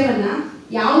ಕೌಶಲ್ಯವನ್ನ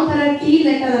ಯಾವ ತರ ಟಿ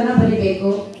ಲೆಟರ್ ಅನ್ನ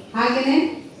ಬರಿಬೇಕು, ಹಾಗೇನೆ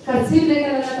ಕರ್ಸಿವ್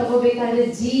ಲೆಟರ್ ಅನ್ನ ತಗೋಬೇಕಾದ್ರೆ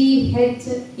ಜಿ ಹೆಚ್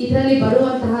ಇದರಲ್ಲಿ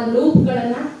ಬರುವಂತಹ ಲೂಪ್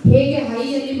ಗಳನ್ನ ಹೇಗೆ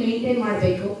ಹೈಯಲ್ಲಿ ಮೇಂಟೈನ್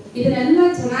ಮಾಡಬೇಕು, ಇದನ್ನೆಲ್ಲ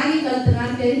ಚೆನ್ನಾಗಿ ಕಲ್ತು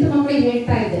ನಾನು 10th ಮಕ್ಕಳಿಗೆ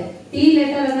ಹೇಳ್ತಾ ಇದ್ದೆ. ಟಿ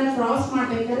ಲೆಟರ್ ಅನ್ನ ಕ್ರಾಸ್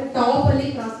ಮಾಡ್ಬೇಕಾದ್ರೆ ಟಾಪ್ ಅಲ್ಲಿ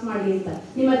ಕ್ರಾಸ್ ಮಾಡಿ ಅಂತ.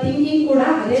 ನಿಮ್ಮ ಥಿಂಕಿಂಗ್ ಕೂಡ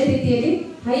ಅದೇ ರೀತಿಯಲ್ಲಿ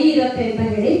ಹೈ ಇರುತ್ತೆ ಅಂತ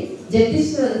ಹೇಳಿ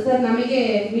ಜಗದೀಶ್ ಸರ್ ನಮಗೆ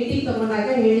ಮೀಟಿಂಗ್ ತಗೊಂಡಾಗ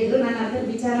ಹೇಳಿದ್ರು. ನಾನು ಅದರ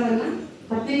ವಿಚಾರವನ್ನ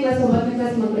 10ನೇ ಕ್ಲಾಸ್ 9ನೇ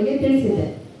ಕ್ಲಾಸ್ ಮಕ್ಕಳಿಗೆ ತಿಳಿಸಿದ್ದೆ.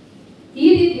 ಈ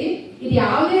ರೀತಿ ಇದು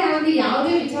ಯಾವುದೇ ಆಗಲಿ,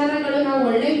 ಯಾವುದೇ ವಿಚಾರಗಳು ನಾವು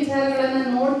ಒಳ್ಳೆ ವಿಚಾರಗಳನ್ನ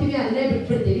ನೋಡ್ತೀವಿ, ಅಲ್ಲೇ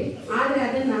ಬಿಟ್ಬಿಡ್ತೀವಿ. ಆದ್ರೆ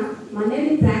ಅದನ್ನ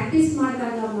ಮನೆಯಲ್ಲಿ ಪ್ರಾಕ್ಟೀಸ್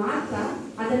ಮಾಡಿದಾಗ ಮಾತ್ರ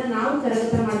ಅದನ್ನ ನಾವು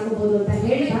ಕರಗತ ಮಾಡ್ಕೋಬಹುದು ಅಂತ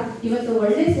ಹೇಳ್ತಾ ಇವತ್ತು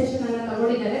ಒಳ್ಳೆ ಸೆಷನ್ ಅನ್ನ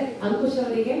ತಗೊಂಡಿದ್ದಾರೆ. ಅಂಕುಶ್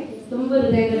ಅವರಿಗೆ ತುಂಬಾ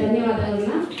ಹೃದಯದ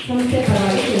ಧನ್ಯವಾದಗಳನ್ನ ಸಂಸ್ಥೆ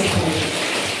ಪರವಾಗಿ ತಿಳಿಸ್ತಾ ಇದ್ದೀನಿ.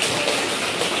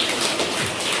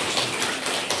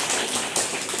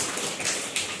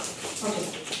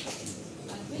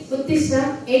 ಉತ್ತಿಷ್ಟ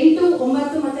 8,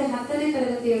 9 ಮತ್ತೆ 10ನೇ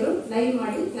ತರಗತಿಯವರು ಲೈವ್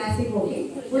ಮಾಡಿ ಕ್ಲಾಸಿಗೆ ಹೋಗಿ,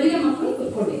 ಉಳಿದ ಮಕ್ಕಳು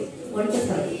ಕುತ್ಕೊಳ್ಳಿ. 1 to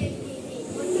 7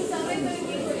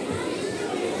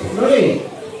 ನೋಡಿ